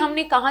ओरिजिनली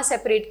हमने कहाँ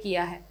सेपरेट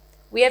किया है?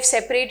 We have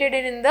separated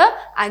it in the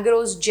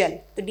agarose jail.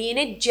 तो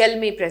DNA जेल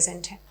में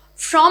प्रेजेंट है.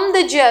 From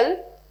the jail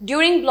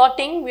during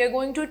blotting we are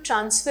going to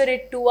transfer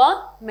it to a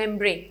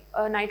membrane.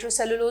 A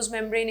nitrocellulose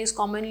membrane is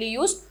commonly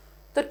used.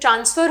 तो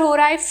transfer हो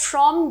रहा है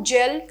from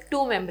gel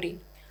to membrane.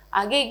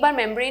 आगे एक बार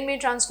membrane में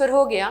ट्रांसफ़र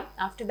हो गया,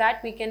 after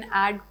that we can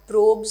add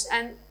probes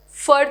and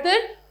further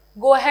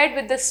go ahead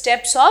with the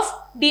steps of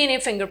DNA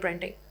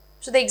fingerprinting.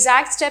 So the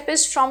exact step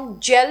is from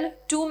gel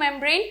to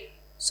membrane.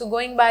 So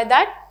going by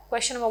that,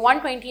 question number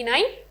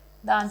 129,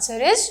 the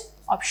answer is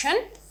option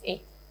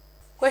A.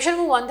 Question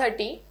number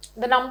 130,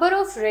 the number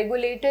of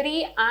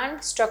regulatory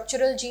and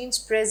structural genes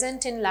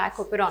present in lac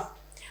operon.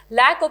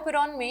 Lac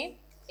operon में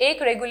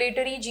एक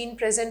regulatory gene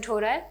present हो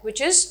रहा है,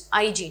 which is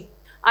I gene.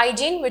 I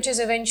gene which is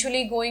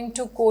eventually going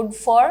to code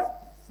for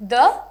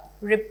the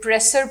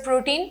repressor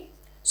protein.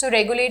 So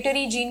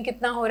regulatory gene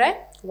कितना हो रहा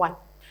है? 1.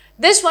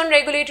 This one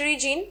regulatory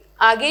gene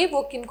आगे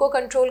वो किनको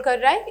control कर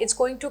रहा है? It's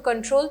going to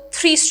control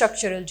 3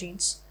 structural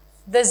genes.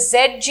 The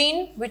Z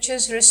gene which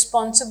is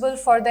responsible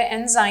for the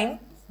enzyme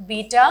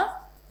beta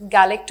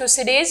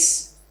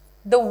galactosidase,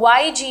 the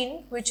Y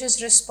gene which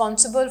is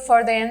responsible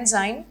for the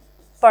enzyme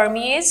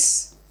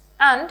permease,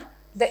 and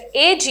the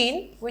A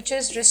gene which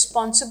is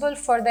responsible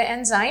for the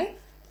enzyme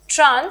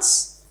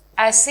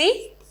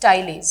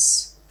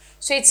transacetylase.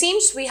 So it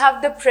seems we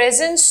have the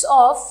presence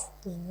of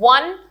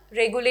 1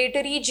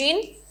 regulatory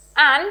gene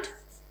and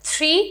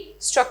 3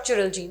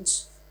 structural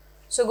genes.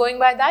 So going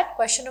by that,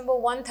 question number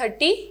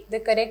 130, the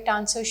correct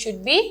answer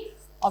should be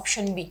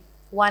option B,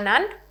 1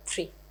 and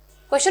 3.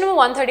 Question number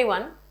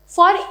 131,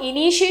 for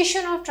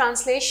initiation of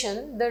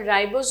translation, the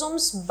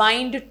ribosomes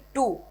bind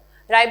to.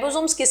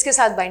 Ribosomes किसके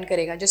साथ bind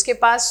करेगा? जिसके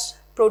पास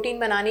protein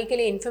बनाने के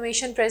लिए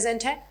information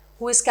present है,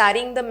 who is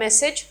carrying the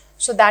message.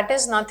 So that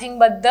is nothing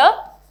but the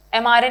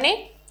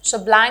mRNA. So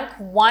blank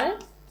 1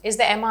 is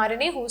the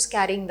mRNA who is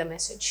carrying the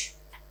message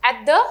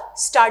at the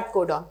start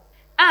codon,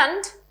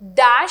 and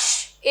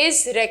dash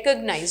is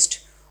recognized.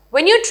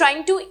 When you're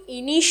trying to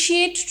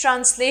initiate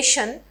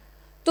translation,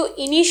 तो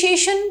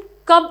initiation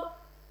कब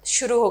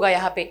शुरू होगा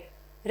यहाँ पे?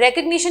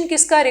 Recognition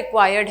किसका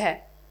required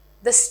है?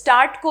 The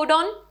start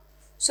codon.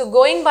 So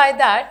going by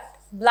that,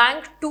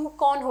 blank 2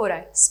 कौन हो रहा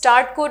है?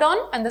 Start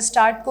codon, and the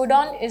start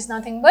codon is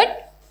nothing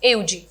but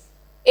AUG.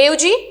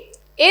 AUG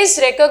is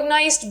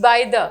recognized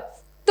by the,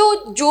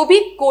 तो जो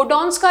भी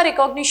codons का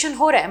recognition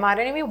हो रहा है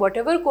mRNA में,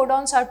 whatever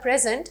codons are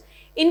present,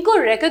 इनको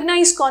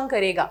recognize कौन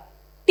करेगा?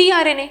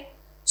 tRNA.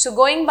 So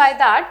going by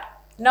that,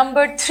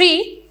 number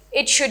 3,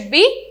 it should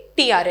be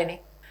tRNA.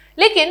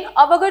 लेकिन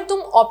अब अगर तुम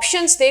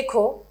options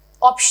देखो,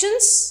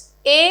 options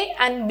A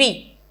and B,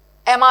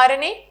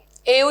 mRNA,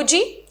 AUG,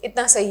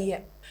 इतना सही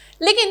है.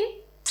 लेकिन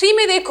 3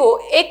 में देखो,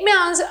 एक में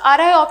आ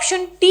रहा है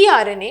option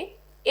tRNA,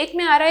 एक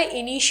में आ रहा है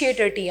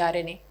initiator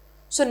tRNA.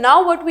 So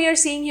now what we are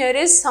seeing here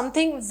is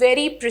something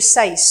very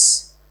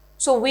precise.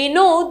 So we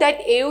know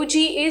that AUG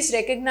is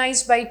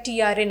recognized by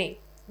tRNA,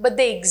 but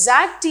the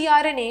exact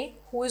tRNA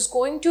who is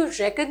going to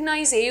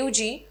recognize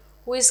AUG,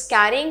 who is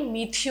carrying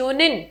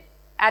methionine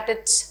at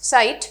its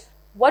site,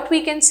 what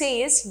we can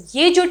say is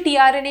ये जो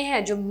tRNA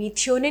है जो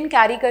methionine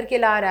carry करके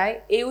ला रहा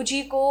है,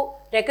 AUG को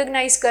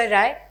recognize कर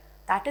रहा है,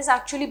 that is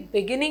actually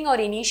beginning or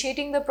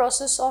initiating the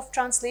process of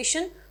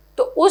translation.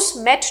 तो उस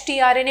MET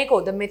tRNA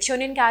को, the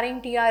methionine carrying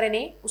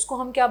tRNA, उसको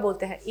हम क्या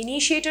बोलते हैं?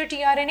 Initiator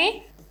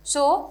tRNA.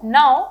 So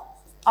now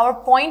our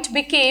point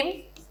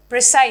became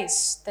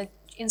precise that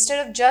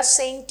instead of just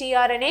saying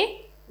tRNA,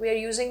 we are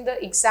using the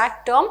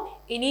exact term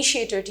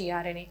initiator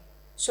tRNA.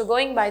 So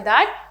going by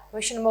that,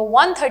 question number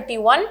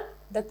 131,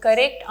 the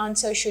correct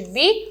answer should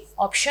be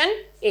option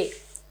A.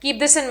 Keep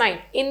this in mind.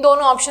 इन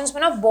दोनों options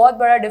में ना बहुत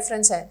बड़ा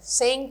difference है.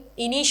 Saying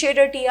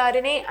initiator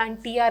tRNA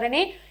and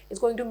tRNA is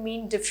going to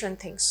mean different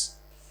things.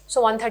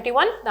 So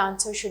 131, the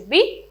answer should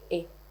be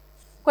A.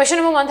 Question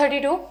number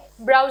 132.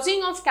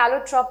 Browsing of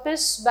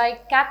calotropis by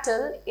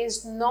cattle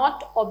is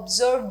not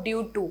observed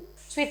due to.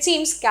 So it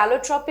seems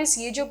calotropis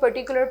ये जो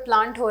particular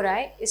plant हो रहा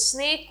है,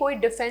 इसने कोई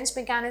defense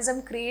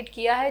mechanism create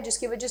किया है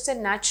जिसकी वजह से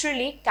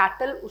naturally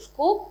cattle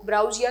उसको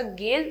browse या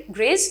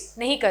graze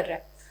नहीं कर रहा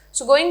है.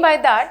 So going by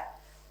that,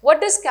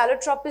 what does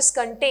calotropis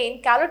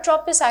contain?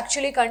 Calotropis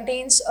actually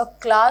contains a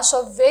class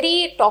of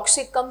very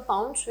toxic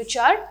compounds which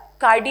are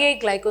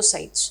cardiac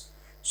glycosides.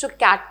 So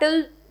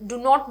cattle do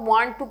not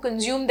want to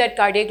consume that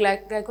cardiac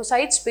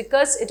glycosides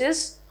because it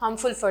is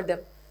harmful for them.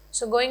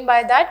 So going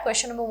by that,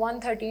 question number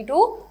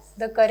 132,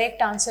 the correct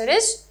answer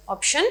is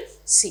option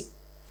C.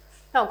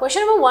 Now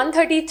question number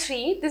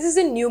 133, this is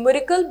a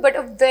numerical but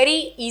a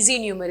very easy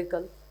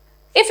numerical.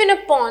 If in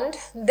a pond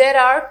there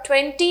are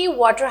 20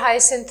 water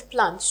hyacinth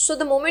plants, so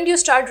the moment you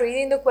start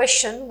reading the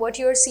question, what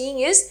you are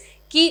seeing is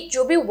कि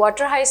जो भी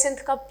water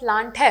hyacinth का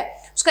plant है,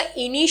 उसका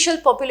initial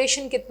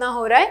population कितना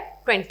हो रहा है?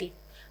 20.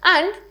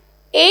 And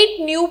 8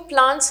 new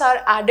plants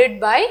are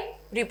added by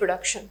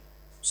reproduction.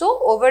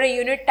 So over a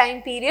unit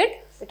time period,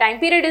 the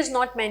time period is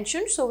not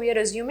mentioned, so we are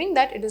assuming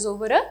that it is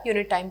over a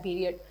unit time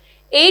period.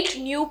 8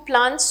 new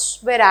plants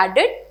were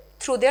added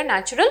through their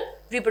natural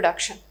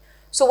reproduction.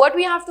 So what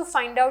we have to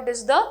find out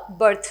is the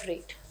birth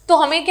rate. तो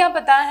हमें क्या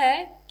पता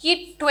है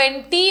कि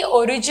 20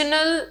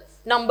 original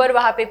number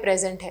वहाँ पे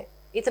present है,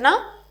 इतना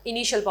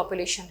initial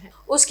population है.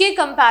 उसके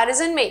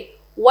comparison में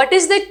what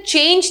is the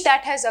change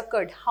that has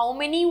occurred? How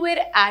many were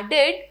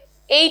added?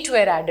 8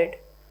 were added.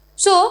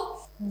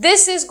 So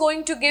this is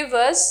going to give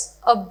us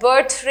a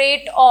birth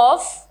rate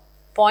of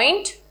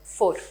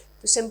 0.4.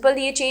 तो simple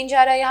ये change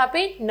आ रहा है यहाँ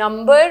पे,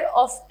 number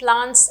of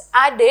plants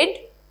added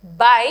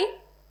by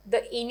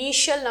the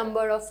initial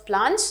number of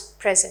plants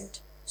present.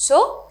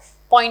 So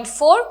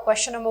 0.4,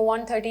 question number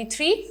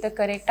 133, the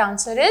correct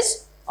answer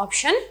is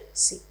option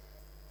C.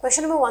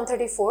 Question number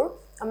 134,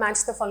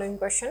 match the following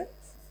question.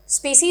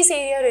 Species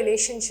area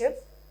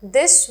relationship,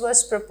 this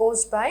was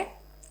proposed by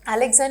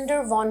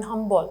Alexander von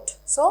Humboldt.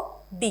 So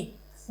D.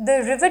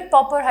 The rivet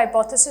popper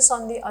hypothesis,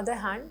 on the other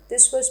hand,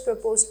 this was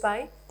proposed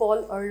by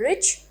Paul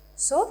Ehrlich.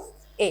 So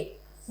A.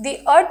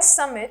 The Earth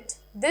Summit,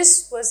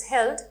 this was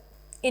held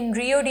in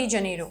Rio de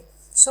Janeiro.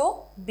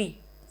 So B.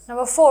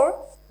 Number 4.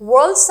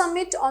 World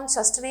Summit on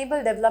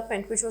Sustainable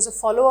Development, which was a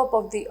follow-up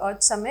of the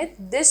Earth Summit,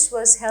 this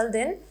was held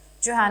in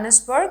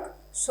Johannesburg.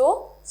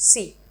 So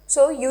C.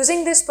 So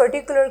using this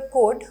particular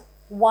code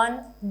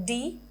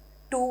 1D,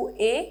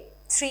 2A,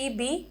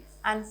 3B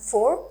and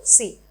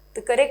 4C,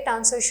 the correct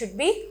answer should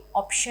be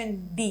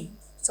option D.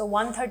 So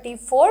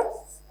 134,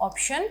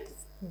 option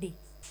D.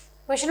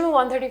 Question number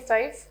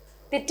 135.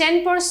 The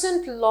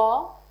 10%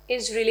 law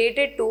is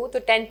related to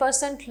the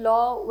 10%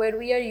 law where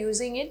we are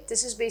using it.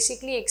 This is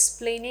basically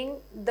explaining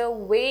the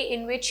way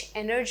in which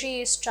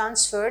energy is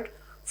transferred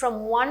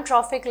from one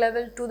trophic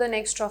level to the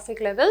next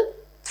trophic level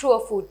through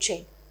a food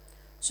chain.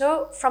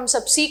 So from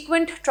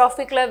subsequent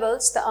trophic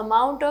levels, the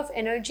amount of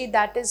energy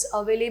that is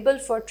available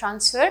for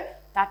transfer,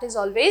 that is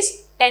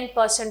always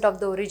 10% of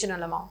the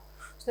original amount.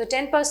 So the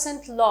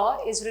 10% law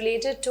is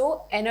related to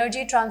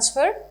energy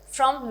transfer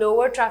from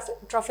lower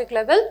trophic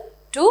level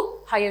to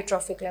higher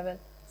trophic level.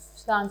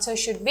 So the answer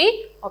should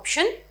be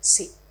option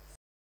C.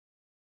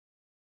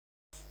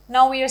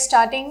 Now we are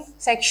starting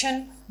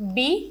section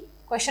B,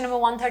 question number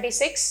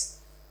 136,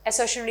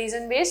 assertion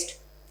reason based.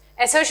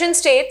 Assertion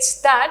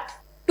states that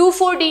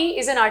 2,4-D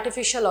is an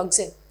artificial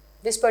auxin.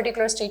 This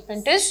particular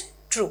statement is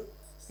true.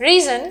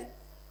 Reason,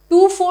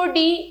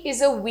 2,4-D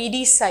is a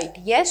weedy site.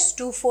 Yes,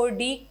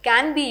 2,4-D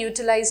can be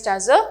utilized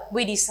as a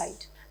weedy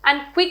site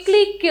and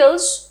quickly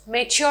kills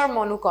mature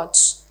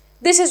monocots.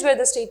 This is where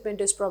the statement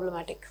is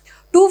problematic.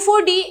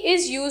 2,4-D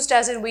is used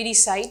as a weedy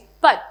site,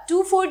 but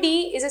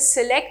 2,4-D is a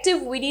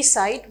selective weedy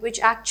site which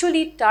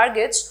actually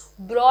targets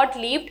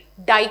broad-leaved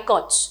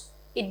dicots.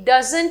 It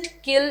doesn't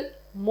kill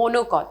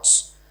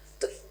monocots.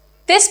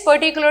 This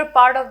particular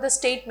part of the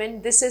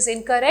statement, this is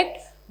incorrect,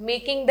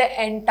 making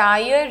the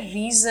entire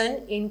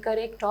reason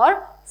incorrect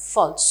or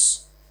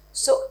false.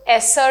 So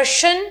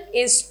assertion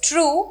is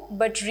true,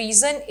 but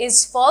reason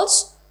is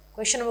false.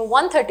 Question number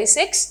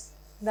 136,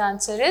 the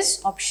answer is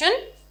option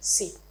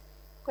C.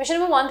 Question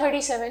number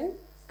 137.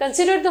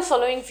 Consider the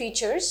following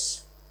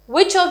features.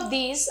 Which of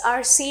these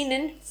are seen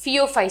in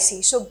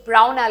Phaeophyce? So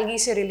brown algae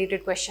से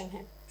related question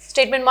है.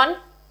 Statement 1.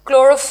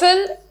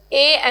 Chlorophyll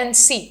A and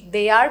C,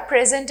 they are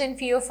present in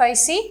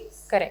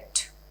Phaeophyce.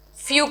 Correct.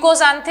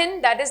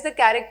 Fucoxanthin, that is the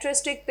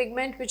characteristic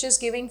pigment which is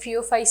giving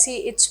Phaeophyce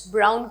its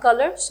brown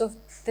color. So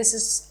this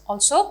is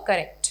also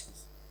correct.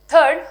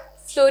 Third,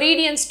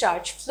 Floridian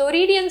starch.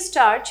 Floridian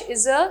starch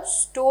is a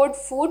stored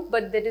food,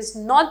 but that is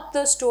not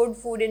the stored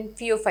food in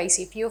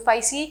Phaeophyce.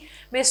 Phaeophyce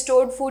में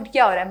stored food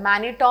क्या हो रहा है?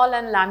 Mannitol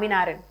and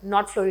laminarin,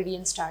 not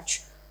Floridian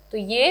starch. तो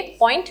ये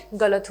point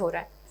गलत हो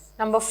रहा है.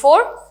 Number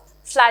 4,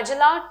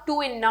 flagella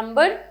 2 in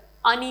number,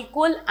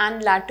 unequal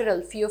and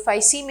lateral.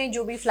 Phaeophyce में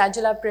जो भी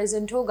flagella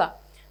present होगा,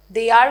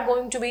 they are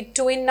going to be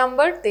 2 in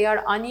number, they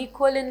are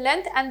unequal in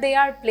length and they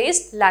are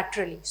placed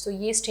laterally. So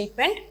ये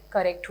statement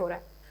correct हो रहा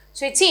है.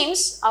 So it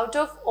seems out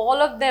of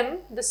all of them,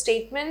 the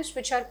statements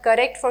which are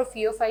correct for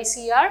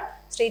Phaeophyce are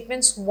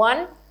statements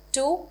 1,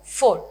 2,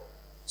 4.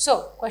 So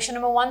question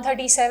number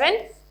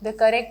 137, the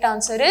correct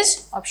answer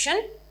is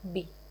option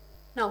B.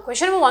 Now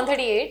question number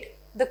 138,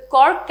 the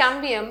cork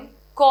cambium,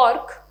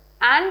 cork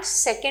and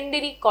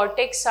secondary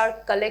cortex are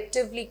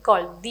collectively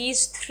called.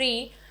 These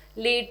three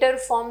later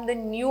form the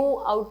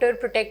new outer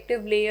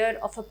protective layer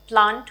of a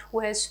plant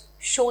who has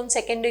shown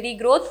secondary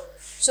growth.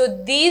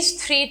 So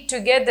these three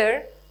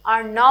together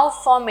are now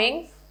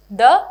forming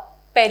the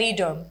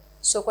periderm.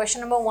 So question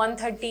number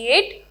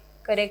 138,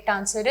 correct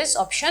answer is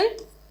option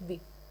B.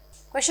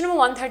 Question number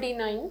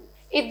 139,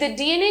 if the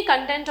DNA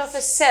content of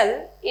a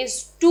cell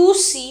is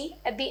 2C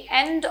at the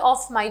end of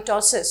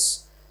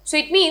mitosis, so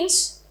it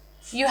means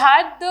you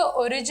had the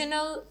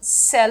original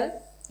cell,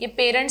 ये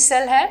parent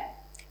cell है,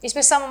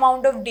 इसमें some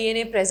amount of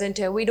DNA present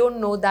है, we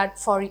don't know that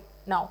for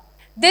now.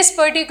 This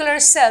particular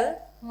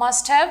cell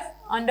must have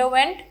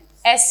underwent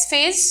S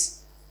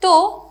phase,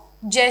 तो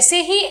जैसे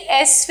ही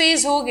S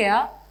phase हो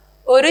गया,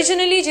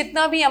 originally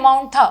जितना भी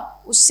amount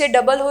था उससे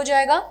double हो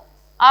जाएगा.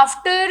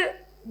 After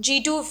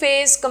G2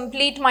 phase,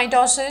 complete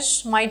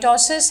mitosis,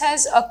 mitosis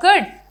has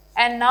occurred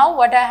and now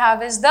what I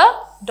have is the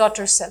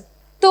daughter cell.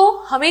 तो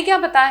हमें क्या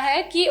पता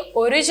है कि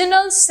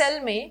original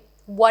cell में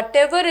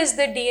whatever is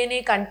the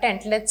DNA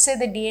content, let's say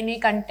the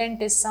DNA content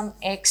is some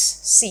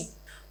XC.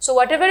 So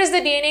whatever is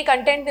the DNA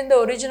content in the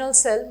original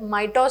cell,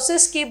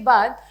 mitosis के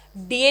बाद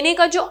DNA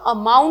का जो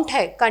amount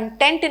है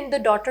content in the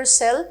daughter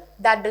cell,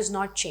 that does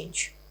not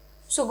change.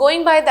 So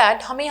going by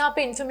that, हमें यहाँ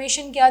पे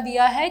information क्या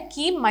दिया है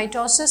कि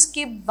mitosis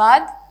के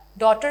बाद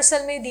daughter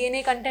cell में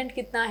DNA content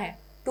कितना है?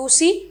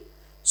 2C.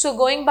 So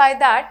going by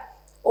that,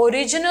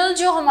 original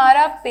जो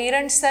हमारा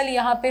parent cell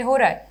यहाँ पे हो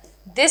रहा है,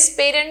 this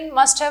parent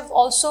must have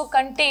also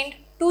contained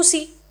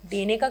 2C.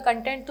 DNA का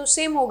content तो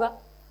same होगा.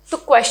 तो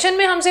question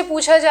में हमसे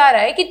पूछा जा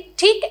रहा है कि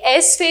ठीक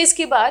S phase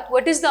के बाद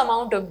what is the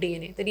amount of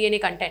DNA, the DNA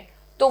content.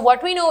 So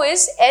what we know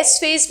is S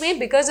phase में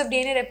because of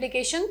DNA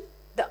replication,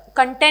 the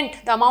content,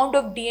 the amount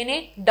of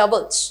DNA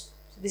doubles.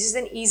 This is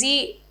an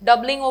easy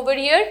doubling over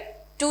here.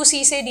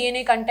 2C से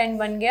DNA content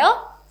बन गया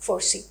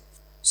 4C.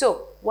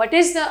 So what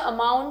is the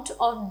amount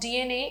of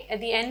DNA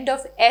at the end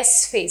of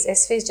S phase?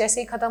 S phase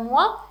जैसे ही खत्म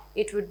हुआ,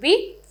 it would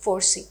be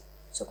 4C.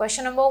 So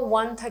question number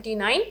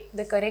 139,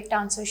 the correct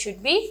answer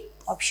should be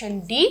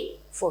option D,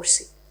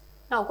 4C.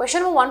 Now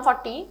question number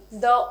 140,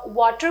 the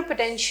water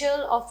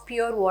potential of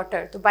pure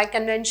water. So by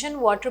convention,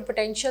 water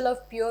potential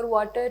of pure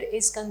water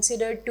is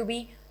considered to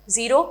be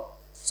 0.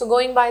 So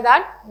going by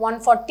that,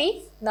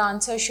 140, the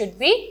answer should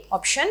be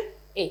option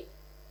A.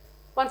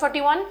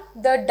 141,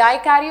 the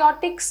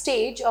dikaryotic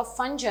stage of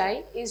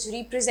fungi is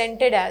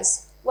represented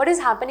as, what is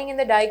happening in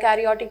the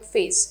dikaryotic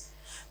phase?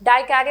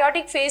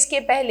 Dikaryotic phase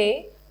के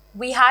पहले,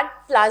 we had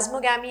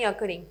plasmogamy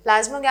occurring.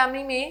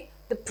 Plasmogamy में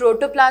the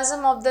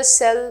protoplasm of the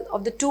cell,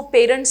 of the two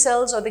parent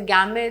cells or the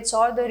gametes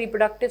or the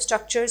reproductive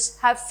structures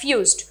have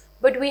fused,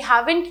 but we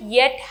haven't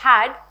yet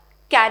had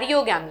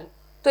karyogamy.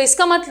 तो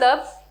इसका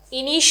मतलब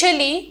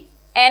initially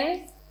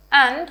N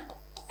and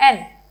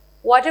N,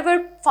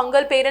 whatever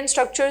fungal parent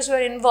structures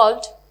were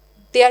involved,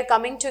 they are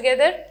coming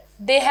together,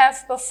 they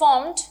have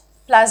performed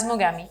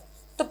plasmogamy.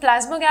 तो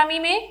plasmogamy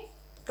में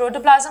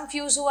protoplasm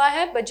fuse हुआ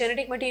है, but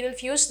genetic material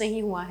fuse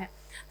नहीं हुआ है.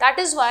 That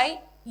is why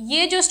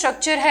ये जो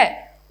structure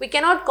है, we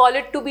cannot call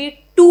it to be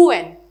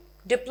 2N.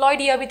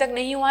 Diploid ये अभी तक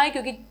नहीं हुआ है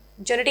क्योंकि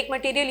genetic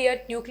material या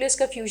nucleus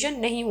का fusion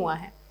नहीं हुआ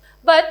है.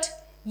 But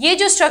ये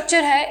जो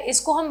structure है,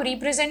 इसको हम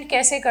represent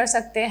कैसे कर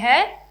सकते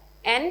हैं?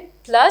 N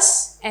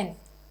plus N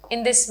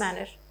in this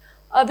manner.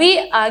 अभी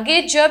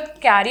आगे जब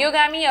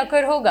karyogamy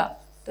occur होगा,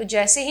 तो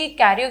जैसे ही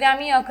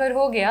karyogamy occur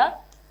हो गया,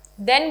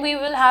 then we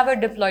will have a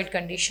diploid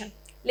condition.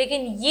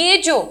 लेकिन ये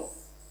जो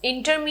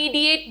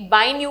intermediate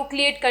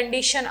binucleate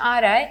condition आ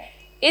रहा है,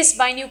 इस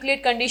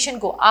binucleate condition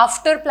को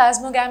after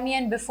plasmogamy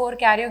and before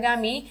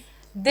karyogamy,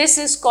 this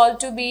is called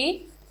to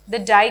be the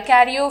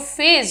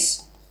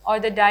dikaryophase or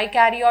the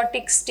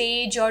dikaryotic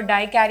stage or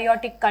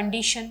dikaryotic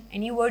condition,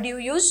 any word you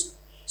use.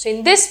 So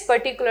in this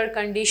particular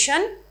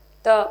condition,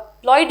 the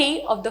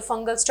ploidy of the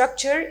fungal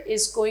structure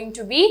is going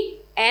to be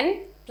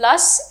N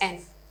plus N.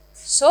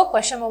 So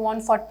question number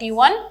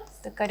 141,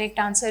 The correct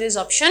answer is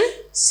option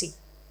C.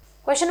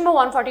 Question number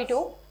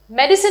 142.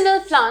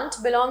 Medicinal plant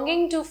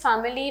belonging to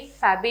family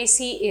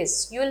Fabaceae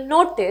is. You will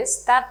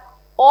notice that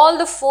all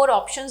the 4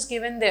 options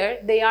given there,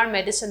 they are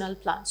medicinal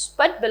plants,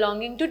 but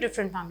belonging to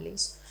different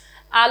families.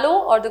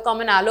 Aloe, or the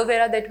common aloe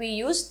vera that we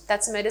use,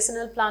 that's a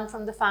medicinal plant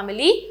from the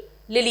family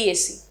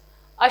Liliaceae.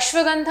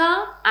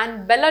 Ashwagandha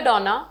and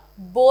belladonna,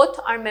 both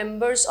are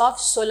members of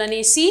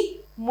Solanaceae.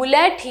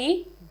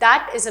 Mulethi,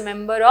 that is a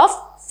member of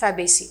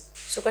Fabaceae.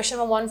 So question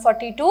number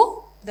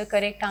 142, the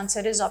correct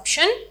answer is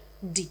option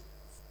D.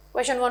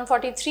 Question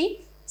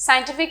 143.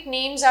 Scientific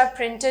names are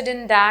printed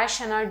in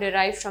dash and are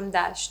derived from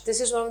dash.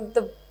 This is one of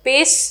the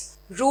base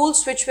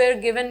rules which were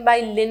given by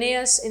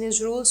Linnaeus in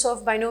his rules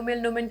of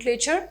binomial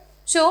nomenclature.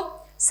 So,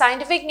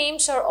 scientific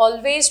names are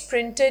always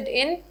printed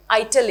in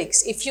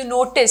italics. If you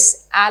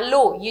notice,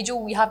 aloe, ये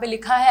जो यहाँ पे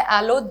लिखा है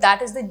aloe,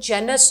 that is the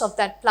genus of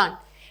that plant.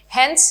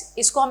 Hence,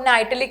 इसको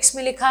हमने italics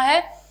में लिखा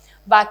है.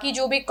 बाकी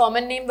जो भी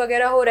common name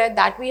वगैरह हो रहा है,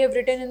 that we have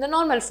written in the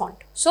normal font.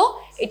 So,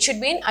 it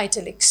should be in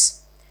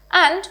italics.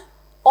 And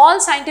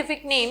all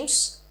scientific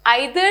names,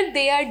 either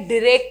they are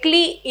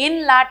directly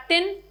in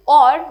Latin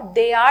or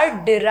they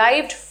are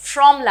derived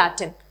from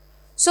Latin.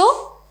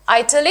 So,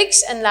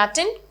 italics and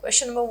Latin.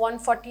 Question number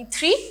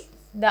 143,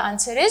 the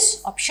answer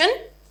is option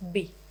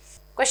B.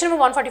 Question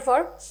number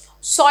 144.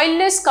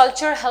 Soilless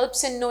culture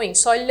helps in knowing.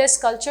 Soilless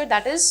culture,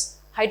 that is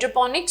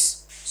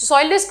hydroponics. So,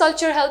 soilless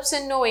culture helps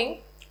in knowing.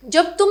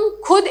 जब तुम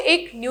खुद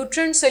एक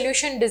nutrient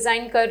solution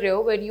design कर रहे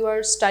हो, where you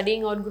are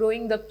studying or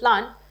growing the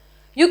plant,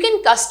 you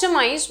can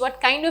customize what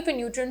kind of a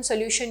nutrient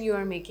solution you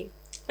are making.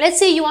 Let's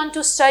say you want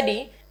to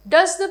study,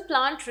 does the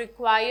plant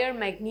require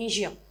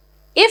magnesium?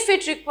 If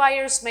it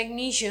requires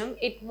magnesium,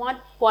 in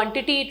what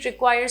quantity it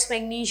requires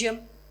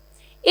magnesium?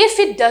 If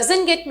it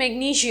doesn't get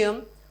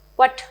magnesium,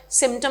 what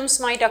symptoms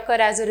might occur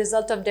as a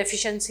result of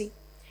deficiency?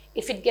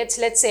 If it gets,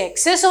 let's say,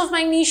 excess of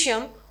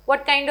magnesium,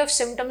 what kind of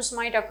symptoms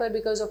might occur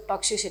because of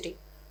toxicity?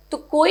 So,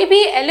 koi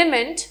bhi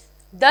element,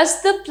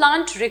 does the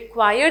plant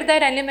require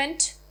that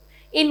element?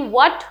 In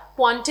what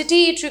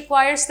quantity it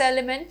requires the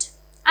element?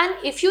 And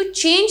if you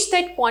change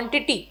that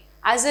quantity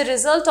as a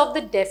result of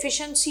the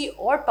deficiency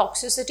or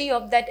toxicity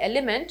of that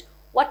element,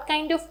 what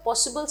kind of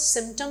possible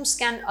symptoms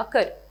can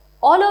occur?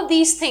 All of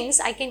these things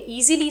I can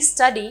easily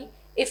study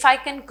if I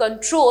can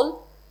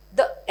control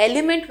the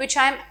element which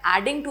I am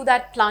adding to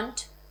that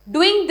plant.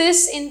 Doing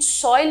this in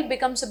soil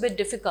becomes a bit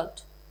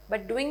difficult,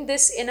 but doing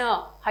this in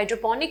a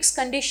hydroponics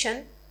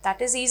condition,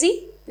 that is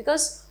easy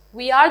because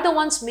we are the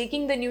ones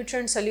making the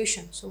nutrient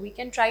solution. So, we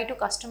can try to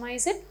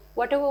customize it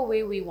whatever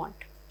way we want.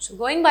 So,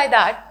 going by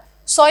that,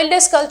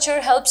 soilless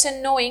culture helps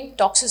in knowing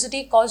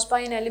toxicity caused by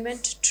an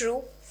element,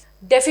 true.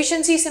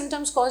 Deficiency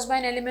symptoms caused by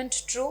an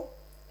element, true.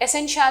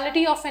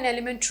 Essentiality of an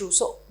element, true.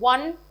 So,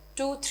 1,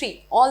 2,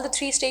 3. All the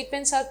 3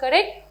 statements are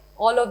correct.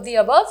 All of the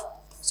above.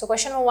 So,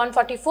 question number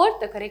 144,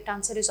 the correct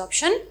answer is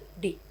option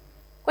D.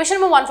 Question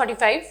number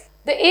 145.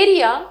 The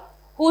area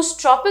whose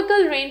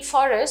tropical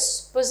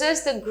rainforests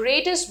possess the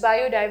greatest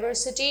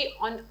biodiversity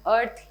on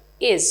earth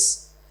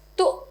is.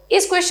 तो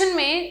इस question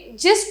में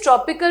जिस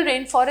tropical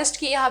rain forest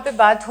की यहाँ पे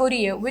बात हो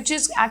रही है, which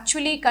is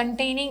actually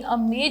containing a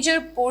major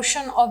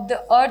portion of the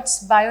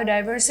earth's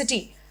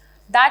biodiversity,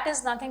 that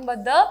is nothing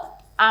but the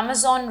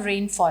Amazon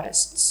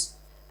rainforests.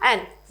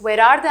 And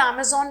where are the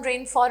Amazon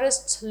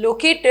rainforests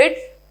located?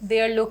 They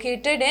are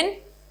located in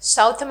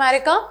South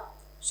America.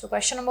 So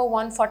question number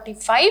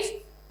 145,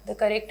 the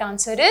correct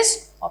answer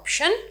is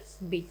option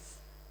B.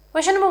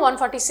 Question number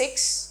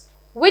 146,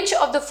 which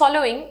of the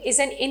following is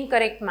an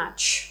incorrect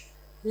match?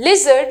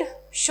 Lizard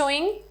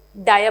showing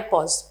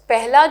diapause.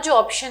 पहला जो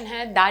option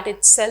है, that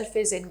itself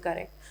is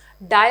incorrect.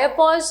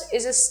 Diapause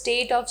is a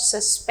state of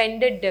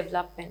suspended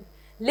development.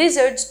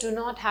 Lizards do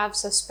not have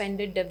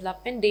suspended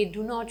development. They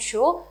do not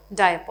show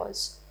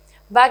diapause.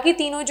 बाकी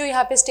तीनों जो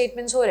यहाँ पे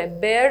statements हो रहे हैं,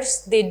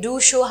 bears, they do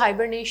show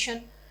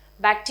hibernation.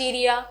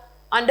 Bacteria,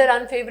 under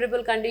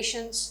unfavorable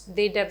conditions,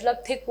 they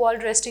develop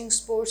thick-walled resting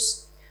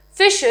spores.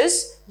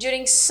 Fishes,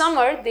 during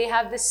summer, they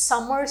have this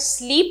summer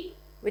sleep,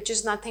 which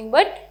is nothing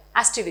but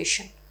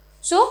aestivation.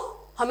 So,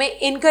 हमें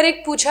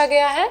incorrect पूछा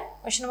गया है.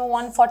 Question number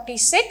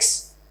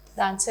 146,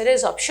 the answer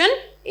is option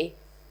A.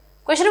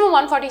 Question number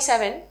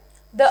 147,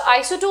 the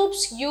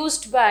isotopes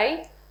used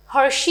by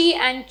Hershey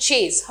and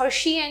Chase.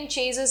 Hershey and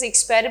Chase's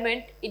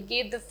experiment, it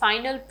gave the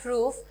final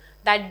proof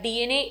that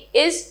DNA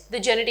is the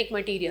genetic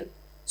material.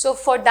 So,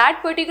 for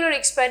that particular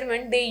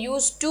experiment, they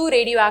used 2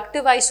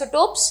 radioactive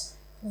isotopes.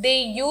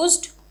 They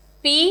used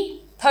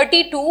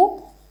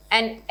P32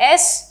 and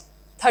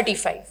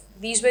S35.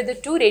 These were the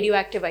 2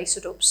 radioactive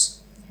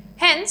isotopes.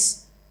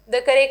 Hence,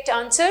 the correct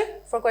answer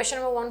for question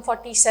number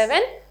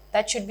 147,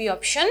 that should be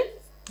option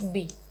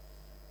B.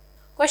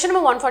 Question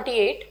number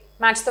 148,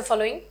 match the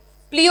following.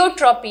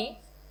 Pleiotropy,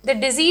 the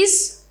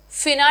disease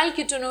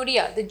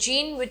phenylketonuria, the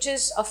gene which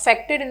is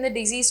affected in the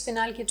disease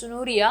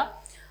phenylketonuria,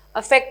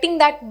 affecting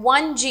that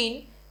one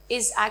gene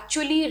is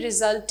actually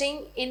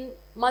resulting in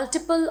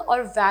multiple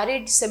or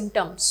varied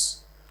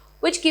symptoms,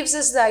 which gives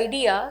us the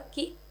idea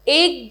कि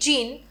एक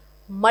gene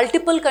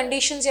multiple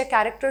conditions या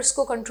characters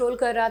को control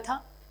कर रहा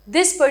था.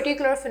 This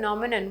particular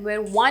phenomenon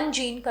where one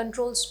gene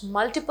controls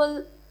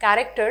multiple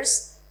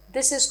characters,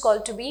 this is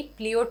called to be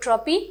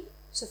pleiotropy.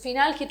 So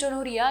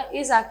phenylketonuria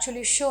is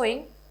actually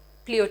showing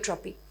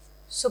pleiotropy.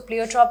 So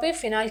pleiotropy,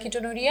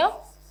 phenylketonuria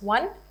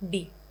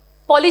 1D.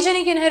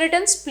 Polygenic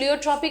inheritance,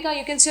 pleiotropy का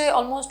you can say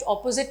almost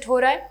opposite हो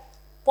रहा है.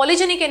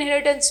 Polygenic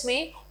inheritance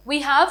में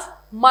we have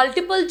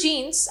multiple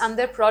genes and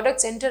their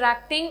products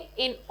interacting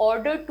in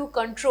order to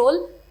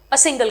control a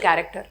single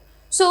character.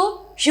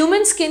 So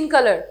human skin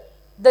color,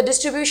 the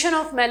distribution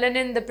of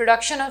melanin, the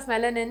production of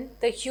melanin,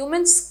 the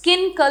human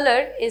skin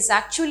color is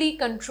actually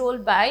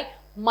controlled by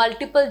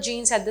multiple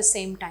genes at the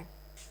same time.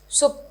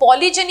 So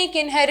polygenic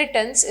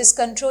inheritance is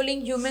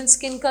controlling human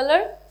skin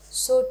color.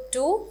 So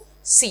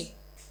 2C.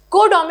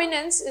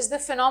 Codominance is the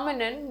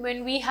phenomenon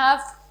when we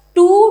have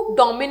two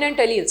dominant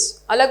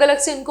alleles. अलग-अलग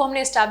से इनको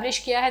हमने establish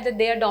किया है that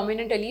they are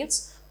dominant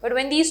alleles. But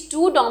when these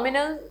two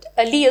dominant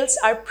alleles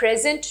are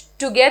present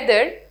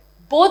together,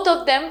 both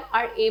of them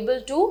are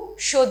able to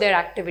show their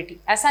activity.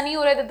 ऐसा नहीं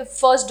हो रहा है that the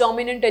first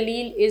dominant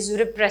allele is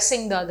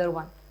repressing the other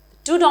one.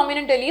 The two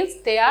dominant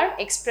alleles, they are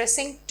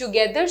expressing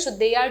together, so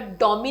they are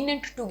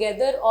dominant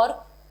together or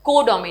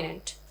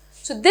codominant.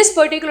 So this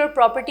particular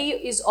property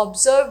is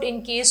observed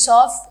in case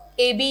of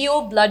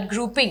ABO blood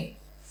grouping.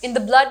 In the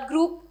blood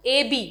group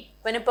AB,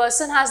 when a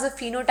person has the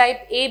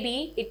phenotype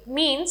AB, it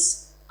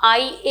means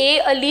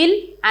IA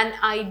allele and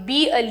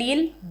IB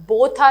allele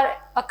both are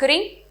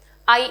occurring.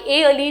 IA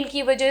allele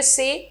की वजह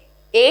से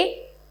A,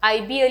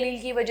 IB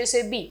allele की वजह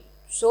से B.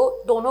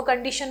 So दोनों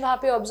condition वहाँ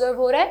पे observe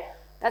हो रहा है.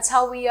 That's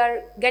how we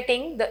are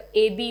getting the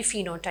AB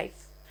phenotype.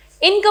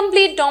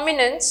 Incomplete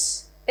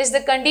dominance is the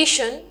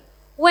condition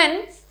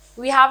when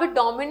we have a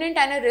dominant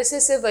and a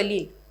recessive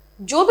allele.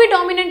 जो भी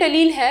dominant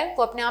allele है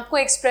वो अपने आप को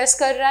express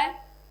कर रहा है.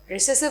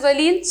 Recessive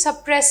allele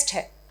suppressed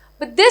है.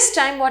 But this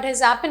time what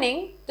is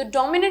happening, the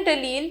dominant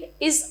allele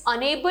is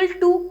unable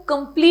to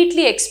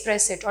completely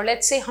express it, or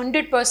let's say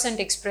 100%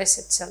 express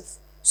itself.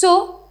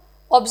 So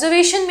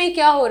observation में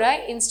क्या हो रहा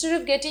है, instead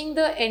of getting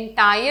the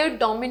entire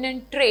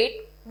dominant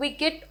trait, we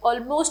get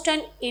almost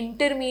an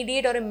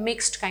intermediate or a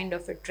mixed kind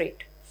of a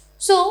trait.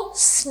 So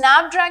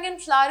snapdragon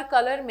flower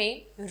color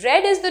में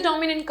red is the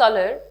dominant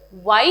color,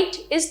 white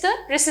is the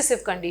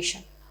recessive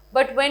condition.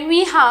 But when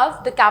we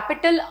have the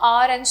capital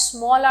R and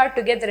small r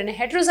together in a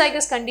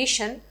heterozygous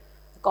condition,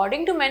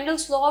 according to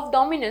Mendel's law of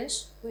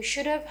dominance, we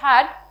should have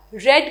had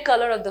red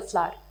color of the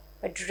flower.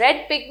 But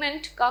red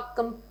pigment का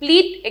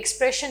complete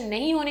expression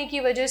नहीं होने की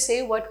वजह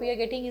से what we are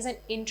getting is an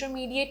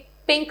intermediate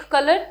pink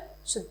color.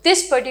 So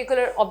this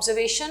particular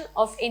observation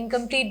of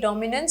incomplete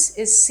dominance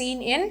is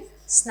seen in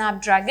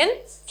snapdragon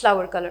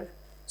flower color.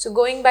 So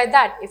going by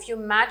that, if you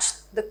match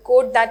the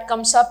code that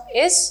comes up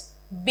is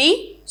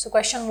B. So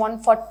question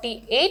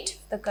 148,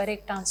 the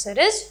correct answer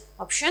is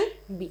option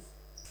B.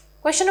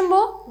 Question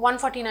number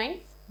 149.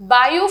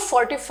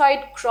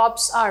 Biofortified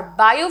crops are.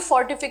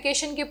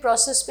 Biofortification के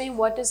process में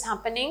what is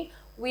happening?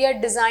 We are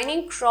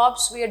designing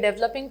crops, we are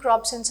developing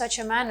crops in such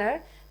a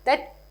manner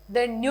that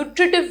the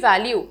nutritive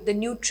value, the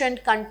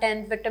nutrient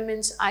content,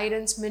 vitamins,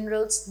 irons,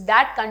 minerals,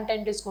 that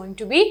content is going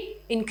to be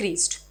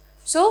increased.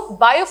 So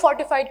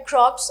biofortified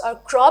crops are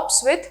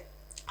crops with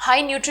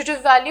high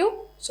nutritive value.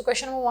 So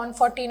question number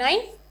 149,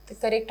 the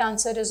correct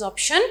answer is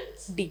option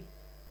D.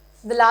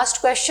 The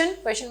last question,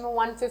 question number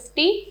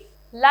 150.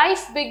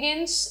 Life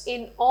begins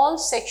in all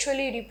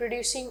sexually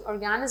reproducing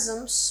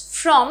organisms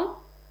from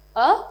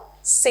a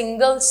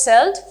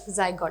single-celled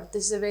zygote.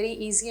 This is a very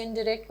easy and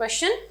direct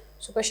question.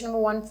 So question number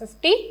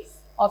 150,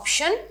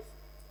 option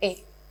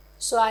A.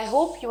 So I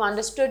hope you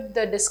understood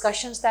the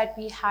discussions that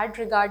we had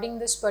regarding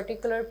this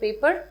particular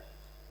paper.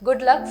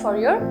 Good luck for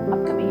your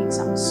upcoming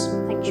exams.